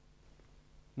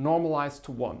normalized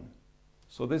to 1.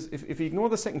 So this, if you ignore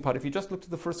the second part, if you just look to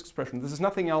the first expression, this is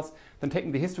nothing else than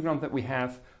taking the histogram that we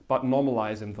have, but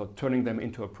normalize them, so turning them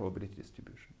into a probability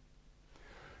distribution.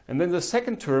 And then the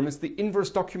second term is the inverse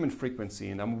document frequency,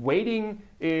 and I'm weighting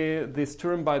this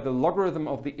term by the logarithm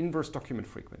of the inverse document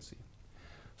frequency.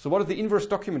 So what is the inverse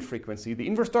document frequency? The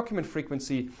inverse document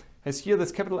frequency has here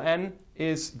this capital N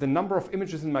is the number of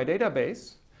images in my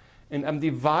database, and I'm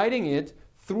dividing it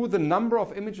through the number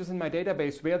of images in my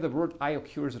database where the word I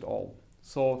occurs at all.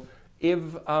 So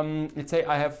if, let's say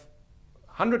I have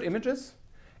 100 images,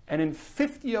 and in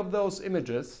 50 of those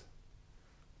images,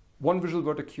 one visual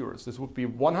word occurs. This would be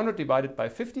 100 divided by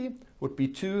 50, would be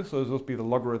 2, so this would be the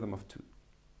logarithm of 2.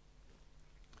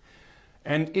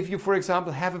 And if you, for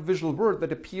example, have a visual word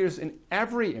that appears in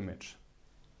every image,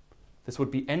 this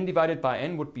would be n divided by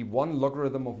n would be 1,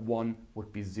 logarithm of 1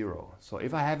 would be 0. So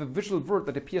if I have a visual word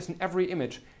that appears in every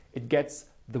image, it gets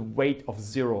the weight of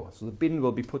 0. So the bin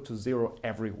will be put to 0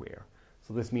 everywhere.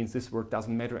 So this means this word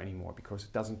doesn't matter anymore because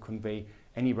it doesn't convey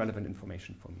any relevant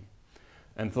information for me.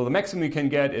 And so the maximum you can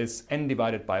get is n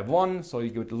divided by 1, so you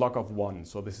get log of 1.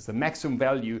 So this is the maximum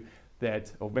value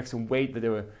that, or maximum weight that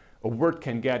a word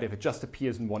can get if it just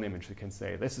appears in one image. You can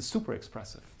say, this is super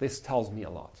expressive. This tells me a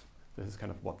lot. This is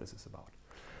kind of what this is about.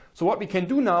 So what we can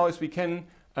do now is we can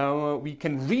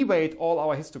reweight all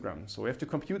our histograms. So we have to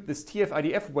compute this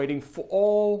TF-IDF weighting for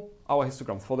all our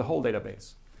histograms, for the whole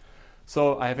database.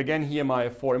 So I have again here my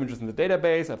 4 images in the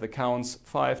database. I have the counts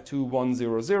 5, 2, 1,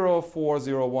 0, 0, 4,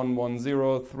 0, 1, 1,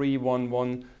 0, 3, 1,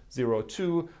 1, 0,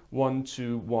 2, 1,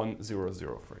 2, 1, 0,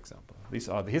 0, for example. These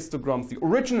are the histograms, the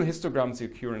original histograms, the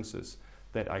occurrences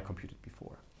that I computed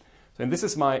before. So and this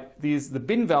is the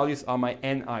bin values are my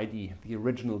NID, the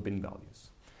original bin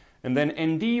values. And then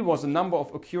ND was the number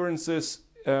of occurrences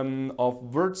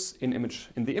of words in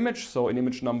the image. So in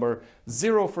image number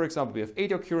 0, for example, we have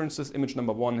 8 occurrences. Image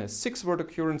number 1 has 6 word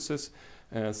occurrences,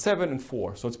 7 and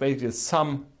 4. So it's basically the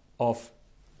sum of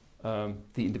the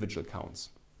individual counts.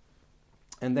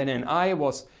 And then NI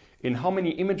was in how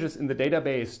many images in the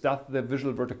database does the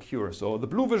visual word occur. So the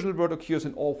blue visual word occurs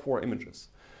in all 4 images.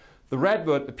 The red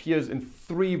word appears in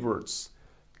 3 words.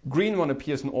 Green one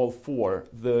appears in all 4.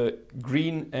 The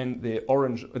green and the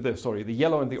orange, the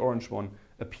yellow and the orange one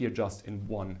appear just in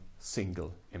 1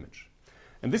 single image.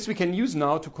 And this we can use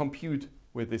now to compute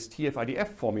with this TF-IDF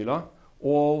formula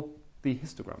all the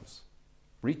histograms.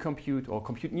 Recompute or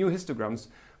compute new histograms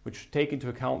which take into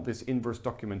account this inverse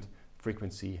document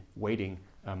frequency weighting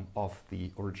of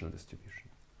the original distribution.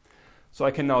 So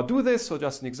I can now do this. So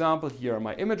just an example, here are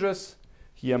my images,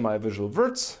 here are my visual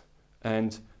verts,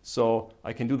 and so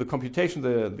I can do the computation,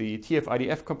 the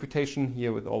TF-IDF computation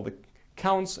here with all the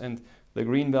counts, and the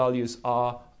green values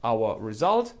are our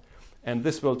result. And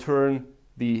this will turn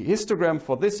the histogram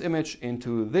for this image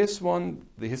into this one.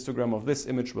 The histogram of this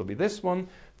image will be this one.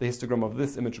 The histogram of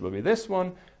this image will be this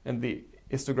one. And the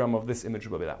histogram of this image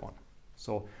will be that one.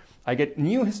 So I get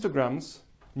new histograms,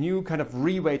 new kind of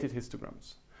reweighted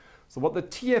histograms. So what the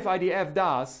TF-IDF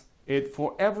does,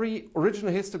 for every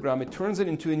original histogram, it turns it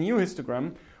into a new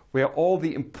histogram where all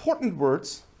the important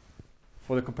words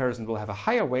for the comparison will have a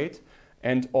higher weight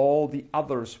and all the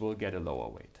others will get a lower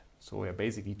weight. So we are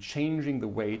basically changing the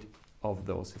weight of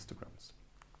those histograms.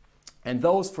 And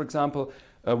those, for example,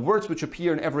 words which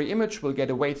appear in every image will get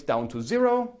a weight down to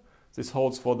 0. This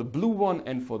holds for the blue one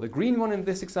and for the green one in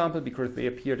this example because they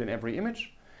appeared in every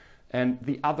image. And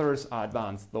the others are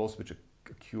advanced, those which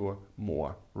occur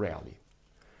more rarely.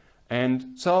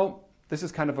 And so this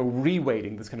is kind of a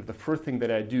reweighting. This is kind of the first thing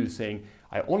that I do, saying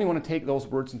I only want to take those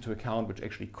words into account which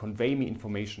actually convey me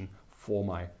information for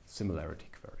my similarity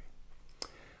query.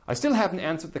 I still haven't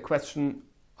answered the question,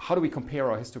 how do we compare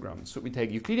our histograms? Should we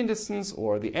take Euclidean distance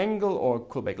or the angle or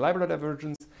Kullback-Leibler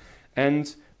divergence?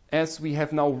 And as we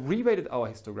have now reweighted our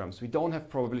histograms, we don't have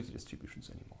probability distributions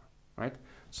anymore, right?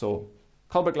 So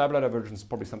Kullback-Leibler divergence is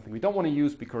probably something we don't want to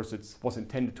use because it was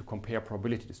intended to compare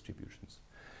probability distributions.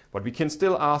 But we can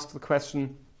still ask the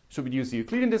question, should we use the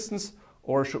Euclidean distance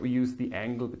or should we use the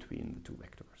angle between the two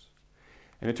vectors?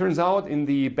 And it turns out in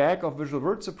the back of visual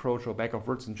verts approach, or back of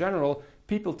verts in general,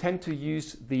 people tend to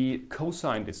use the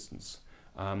cosine distance.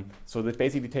 So that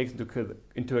basically takes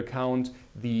into account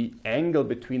the angle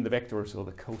between the vectors, or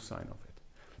the cosine of it,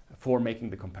 for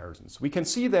making the comparisons. We can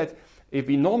see that if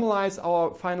we normalize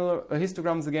our final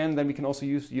histograms again, then we can also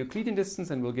use the Euclidean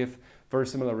distance and we'll give very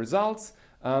similar results.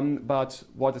 But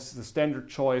what is the standard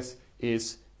choice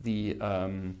is the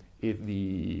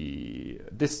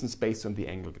distance based on the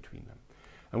angle between them.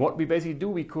 And what we basically do,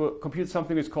 we compute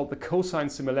something that's called the cosine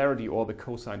similarity, or the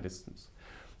cosine distance.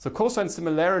 So cosine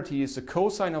similarity is the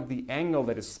cosine of the angle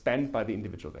that is spanned by the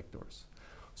individual vectors.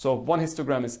 So if one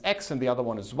histogram is x and the other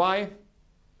one is y,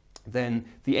 then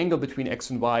the angle between x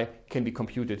and y can be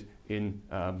computed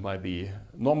by the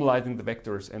normalizing the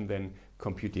vectors and then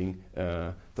computing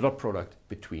the dot product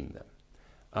between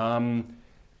them.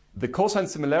 The cosine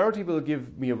similarity will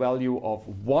give me a value of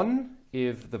 1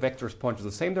 if the vectors point to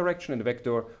the same direction, and the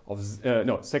vector of a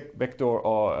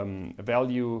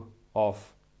value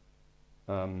of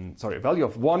a value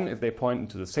of 1 if they point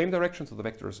into the same direction, so the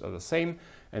vectors are the same,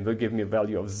 and will give me a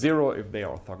value of 0 if they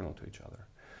are orthogonal to each other.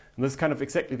 And this is kind of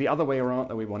exactly the other way around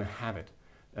that we want to have it.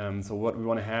 So what we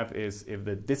want to have is we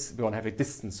want to have a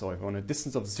distance. So if we want a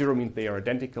distance of 0 means they are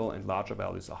identical and larger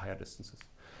values are higher distances.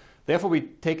 Therefore, we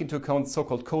take into account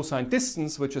so-called cosine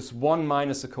distance, which is 1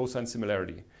 minus the cosine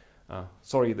similarity.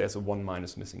 Sorry, there's a 1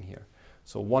 minus missing here.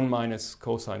 So 1 minus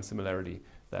cosine similarity,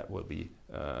 that will be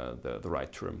the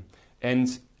right term.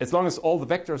 And as long as all the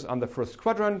vectors are in the first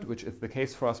quadrant, which is the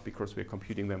case for us because we're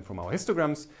computing them from our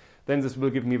histograms, then this will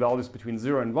give me values between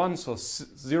 0 and 1. So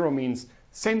 0 means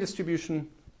same distribution,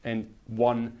 and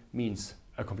 1 means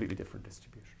a completely different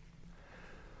distribution.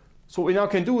 So what we now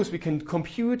can do is we can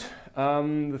compute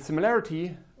the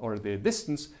similarity, or the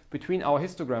distance, between our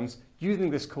histograms using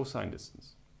this cosine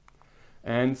distance.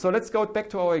 And so let's go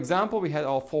back to our example. We had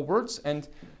our 4 words, and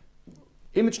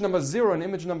image number 0 and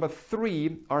image number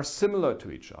 3 are similar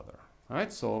to each other.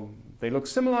 Right? So they look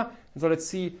similar, and so let's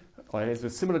see, or there's a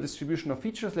similar distribution of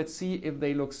features. Let's see if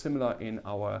they look similar in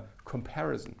our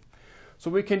comparison. So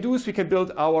what we can do is we can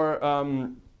build our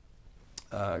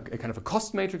a kind of a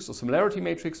cost matrix or similarity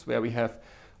matrix where we have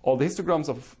all the histograms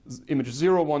of image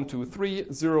 0, 1, 2, 3,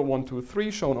 0, 1, 2,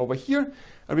 3 shown over here.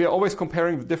 And we are always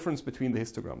comparing the difference between the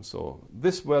histograms. So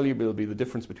this value will be the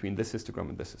difference between this histogram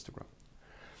and this histogram.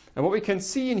 And what we can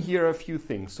see in here are a few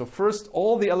things. So first,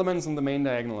 all the elements on the main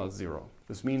diagonal are 0.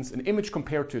 This means an image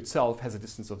compared to itself has a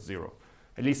distance of 0.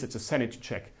 At least it's a sanity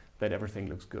check that everything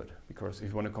looks good. Because if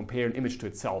you want to compare an image to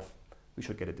itself, we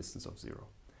should get a distance of 0.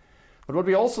 But what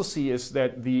we also see is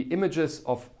that the images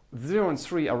of 0 and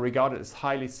 3 are regarded as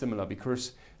highly similar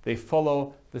because they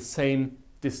follow the same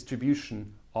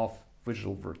distribution of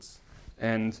visual verts.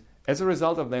 And as a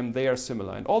result of them, they are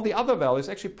similar. And all the other values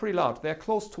are actually pretty large. They're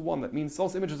close to 1. That means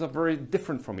those images are very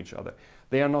different from each other.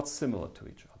 They are not similar to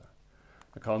each other.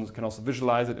 You can also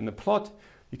visualize it in a plot.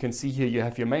 You can see here you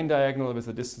have your main diagonal with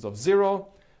a distance of 0.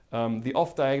 the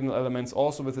off-diagonal elements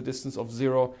also with a distance of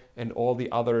 0, and all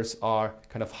the others are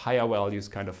kind of higher values,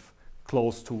 kind of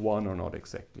close to 1 or not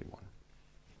exactly 1.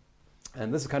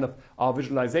 And this is kind of our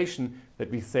visualization, that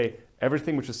we say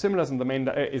everything which is similar in the main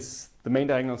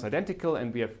diagonal is identical,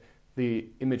 and we have the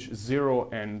image 0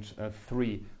 and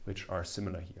 3 which are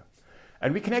similar here.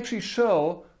 And we can actually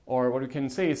show, or what we can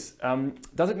say is,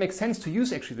 does it make sense to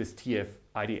use actually this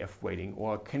TF-IDF weighting,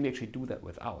 or can we actually do that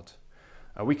without?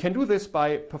 We can do this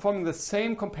by performing the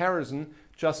same comparison,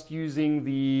 just using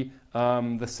the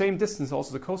same distance,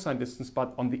 also the cosine distance,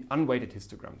 but on the unweighted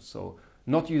histograms. So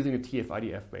not using a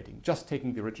TF-IDF weighting, just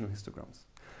taking the original histograms.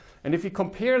 And if we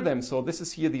compare them, so this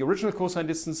is here the original cosine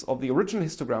distance of the original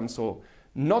histogram, so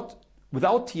not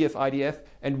without TF-IDF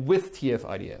and with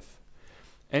TF-IDF.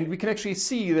 And we can actually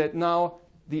see that now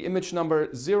the image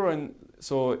number 0 and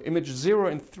so image 0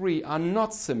 and 3 are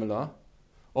not similar,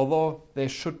 although they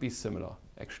should be similar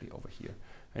actually over here.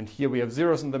 And here we have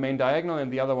zeros in the main diagonal,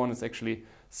 and the other one is actually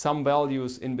some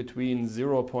values in between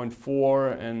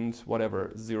 0.4 and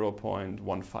whatever,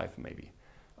 0.15 maybe.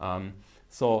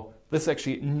 So this is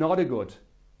actually not a good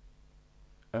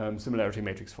similarity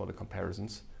matrix for the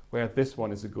comparisons, where this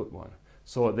one is a good one.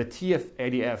 So the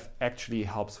TF-IDF actually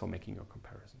helps for making your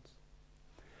comparisons.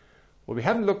 Well, we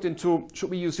haven't looked into, should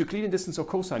we use Euclidean distance or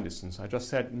cosine distance? I just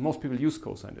said most people use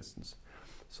cosine distance.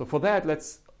 So for that,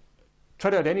 let's try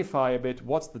to identify a bit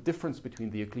what's the difference between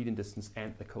the Euclidean distance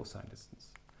and the cosine distance.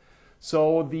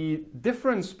 So the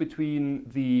difference between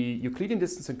the Euclidean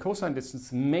distance and cosine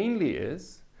distance mainly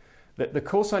is that the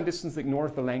cosine distance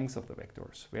ignores the lengths of the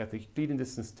vectors, where the Euclidean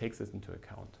distance takes this into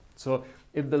account. So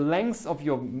if the length of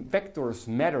your vectors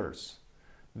matters,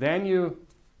 then you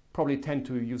probably tend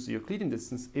to use the Euclidean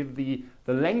distance. If the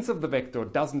length of the vector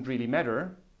doesn't really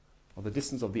matter, or the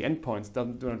distance of the endpoints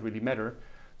do not really matter,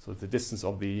 so the distance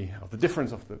of the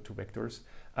difference of the two vectors,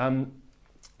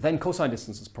 then cosine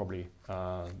distance is probably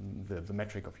the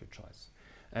metric of your choice.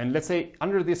 And let's say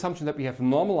under the assumption that we have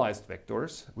normalized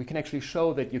vectors, we can actually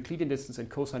show that Euclidean distance and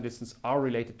cosine distance are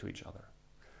related to each other.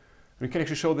 We can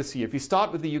actually show this here. If we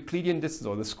start with the Euclidean distance,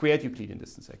 or the squared Euclidean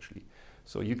distance actually,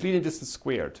 so Euclidean distance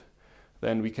squared,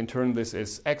 then we can turn this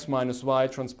as x minus y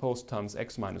transpose times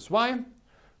x minus y.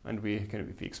 And if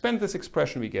we expand this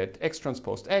expression, we get x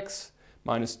transposed x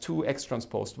minus 2x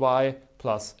transposed y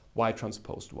plus y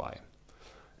transposed y.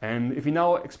 And if we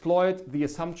now exploit the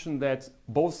assumption that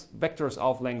both vectors are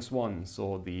of length 1,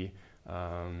 so the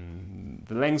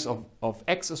length of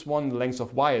x is 1, the length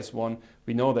of y is 1,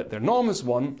 we know that their norm is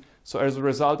 1. So as a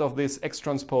result of this, x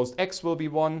transposed x will be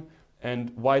 1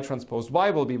 and y transposed y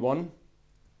will be 1.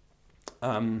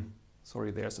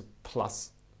 Sorry, there's a plus.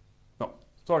 No,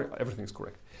 sorry, everything's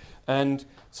correct. And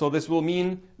so this will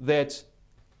mean that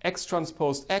x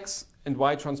transposed x and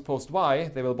y transposed y,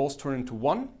 they will both turn into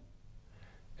 1.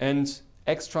 And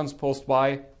x transposed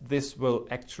y, this will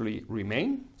actually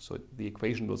remain. So the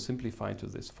equation will simplify into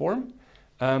this form.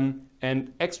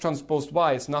 And x transposed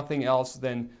y is nothing else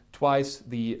than twice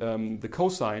the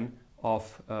cosine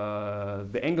of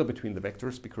the angle between the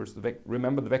vectors, because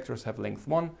remember the vectors have length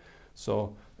 1.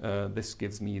 So this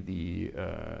gives me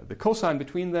the cosine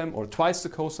between them, or twice the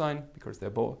cosine, because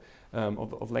they're both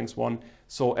of length 1.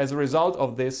 So as a result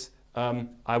of this,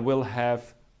 I will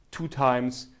have 2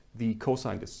 times the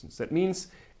cosine distance. That means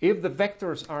if the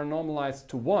vectors are normalized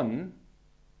to 1,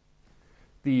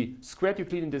 the squared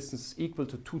Euclidean distance is equal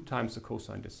to 2 times the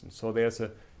cosine distance. So there's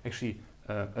actually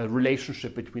a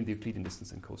relationship between the Euclidean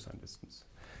distance and cosine distance.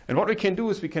 And what we can do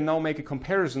is we can now make a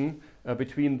comparison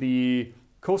between the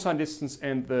cosine distance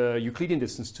and the Euclidean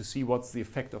distance to see what's the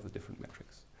effect of the different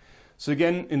metrics. So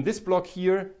again, in this block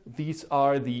here, these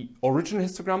are the original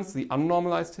histograms, the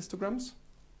unnormalized histograms.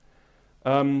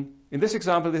 In this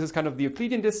example, this is kind of the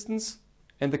Euclidean distance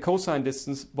and the cosine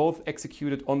distance, both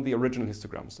executed on the original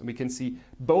histograms. And we can see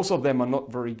both of them are not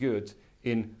very good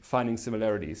in finding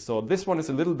similarities. So this one is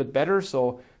a little bit better.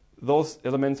 So those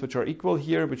elements which are equal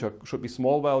here, which should be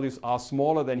small values, are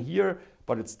smaller than here,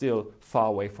 but it's still far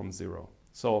away from 0.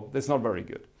 So that's not very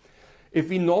good. If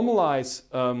we normalize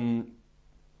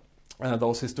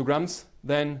those histograms,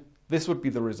 then this would be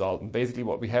the result. And basically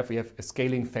what we have a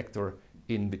scaling factor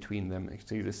in between them.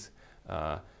 Actually, this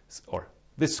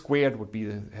squared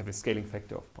would have a scaling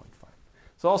factor of 0.5.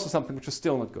 So also something which is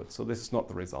still not good. So this is not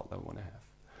the result that we want to have.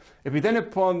 If we then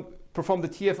perform the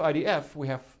TF-IDF, we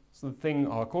have the thing,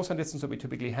 our cosine distance that we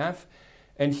typically have.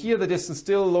 And here the distance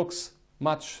still looks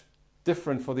much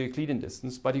different for the Euclidean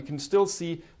distance, but you can still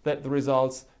see that the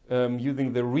results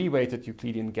using the reweighted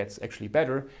Euclidean gets actually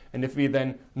better. And if we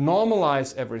then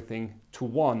normalize everything to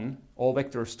 1, all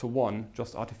vectors to 1,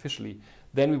 just artificially,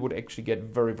 then we would actually get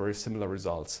very, very similar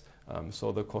results.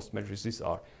 So the cost matrices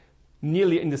are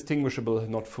nearly indistinguishable,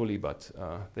 not fully, but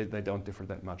they don't differ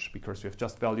that much because we have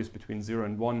just values between 0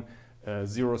 and 1.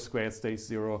 0 squared stays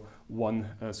 0, 1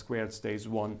 squared stays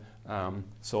 1.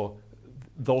 So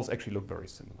those actually look very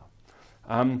similar.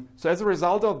 So as a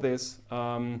result of this,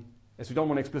 as we don't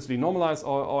want to explicitly normalize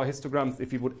our histograms,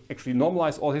 if we would actually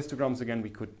normalize all histograms again,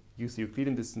 we could use the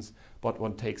Euclidean distance, but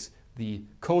one takes the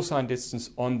cosine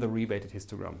distance on the reweighted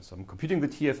histogram. So I'm computing the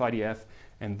TF-IDF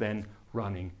and then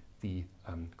running the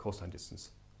cosine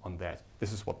distance on that.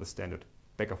 This is what the standard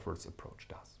Becker-Wurtz approach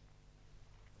does.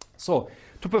 So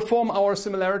to perform our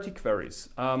similarity queries,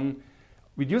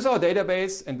 we use our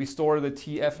database and we store the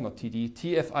TF, not TD,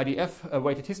 TF-IDF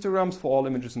weighted histograms for all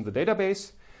images in the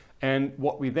database. And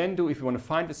what we then do, if we want to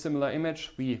find a similar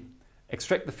image, we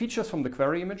extract the features from the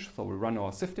query image. So we run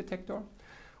our SIF detector.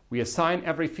 We assign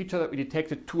every feature that we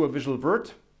detected to a visual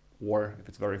word, or if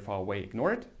it's very far away,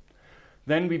 ignore it.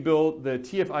 Then we build the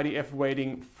TF-IDF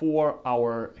weighting for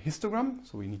our histogram.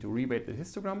 So we need to reweight the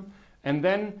histogram. And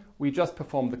then we just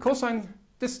perform the cosine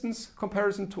distance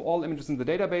comparison to all images in the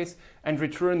database and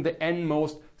return the n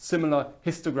most similar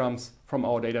histograms from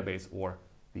our database, or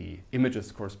the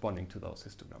images corresponding to those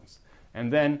histograms.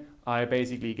 And then I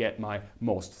basically get my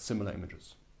most similar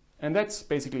images. And that's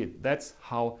basically it. That's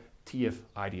how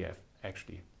TF-IDF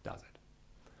actually does it.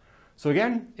 So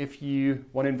again, if you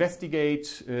want to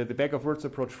investigate the Becker-Wurtz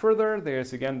approach further,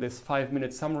 there's again this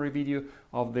 5-minute summary video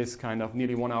of this kind of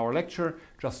nearly 1-hour lecture,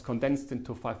 just condensed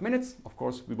into 5 minutes. Of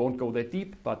course, we won't go that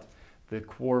deep, but the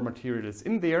core material is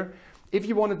in there. If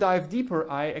you want to dive deeper,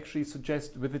 I actually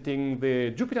suggest visiting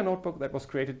the Jupyter notebook that was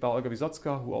created by Olga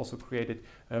Wysocka, who also created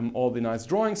all the nice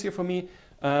drawings here for me,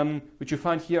 which you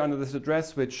find here under this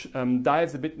address, which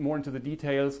dives a bit more into the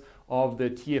details of the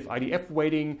TF-IDF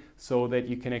weighting so that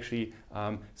you can actually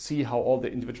see how all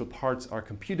the individual parts are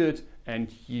computed,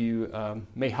 and you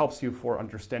may helps you for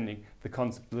understanding the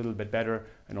concept a little bit better,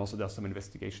 and also does some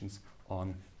investigations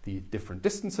on the different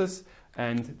distances.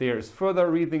 And there is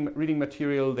further reading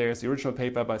material. There's the original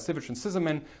paper by Sivic and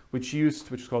Scissorman, which is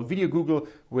called Video Google,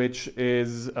 which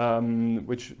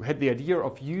had the idea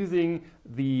of using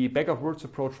the Becker-Wurtz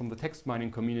approach from the text mining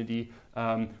community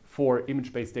for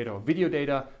image-based data or video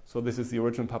data. So this is the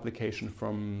original publication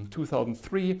from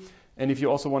 2003. And if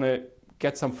you also want to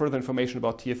get some further information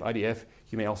about TF-IDF,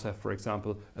 you may also have, for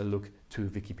example, a look to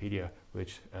Wikipedia,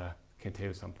 which can tell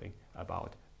you something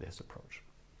about this approach.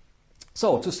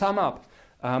 So to sum up,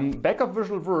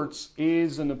 Becker-Wurtz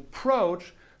is an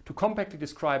approach to compactly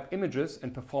describe images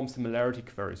and perform similarity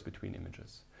queries between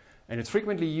images. And it's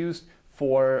frequently used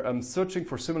for searching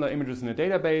for similar images in a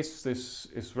database. This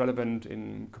is relevant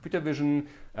in computer vision,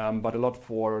 but a lot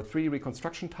for 3D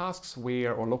reconstruction tasks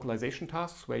or localization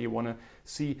tasks, where you want to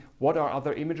see what are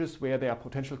other images where there are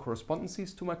potential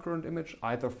correspondencies to my current image,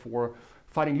 either for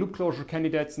finding loop closure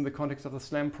candidates in the context of the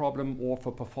SLAM problem, or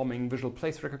for performing visual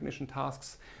place recognition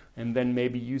tasks, and then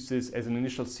maybe use this as an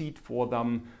initial seed for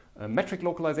the metric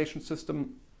localization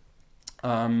system.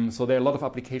 So there are a lot of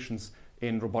applications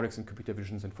in robotics and computer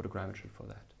visions and photogrammetry for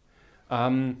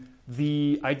that.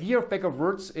 The idea of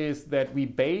Becker-Wurtz is that we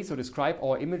base or describe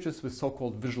our images with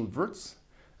so-called visual words,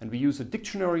 and we use a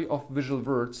dictionary of visual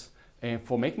words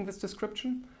for making this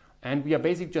description. And we are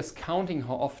basically just counting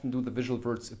how often do the visual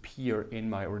words appear in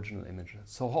my original images.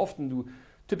 So how often do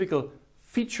typical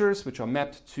features which are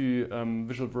mapped to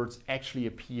visual words actually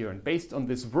appear. And based on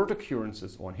this word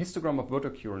occurrences, or an histogram of word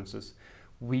occurrences,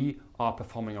 we are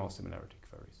performing our similarity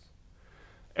queries.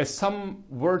 As some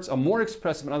words are more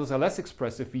expressive and others are less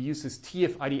expressive, we use this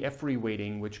TF-IDF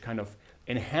reweighting, which kind of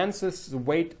enhances the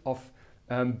weight of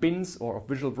bins or of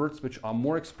visual words which are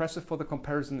more expressive for the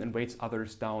comparison, and weights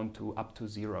others down to up to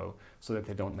 0 so that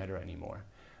they don't matter anymore.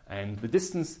 And the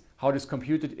distance, how it is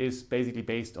computed, is basically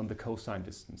based on the cosine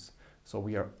distance. So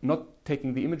we are not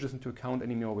taking the images into account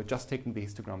anymore, we're just taking the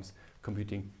histograms,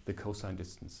 computing the cosine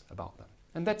distance about them.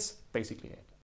 And that's basically it.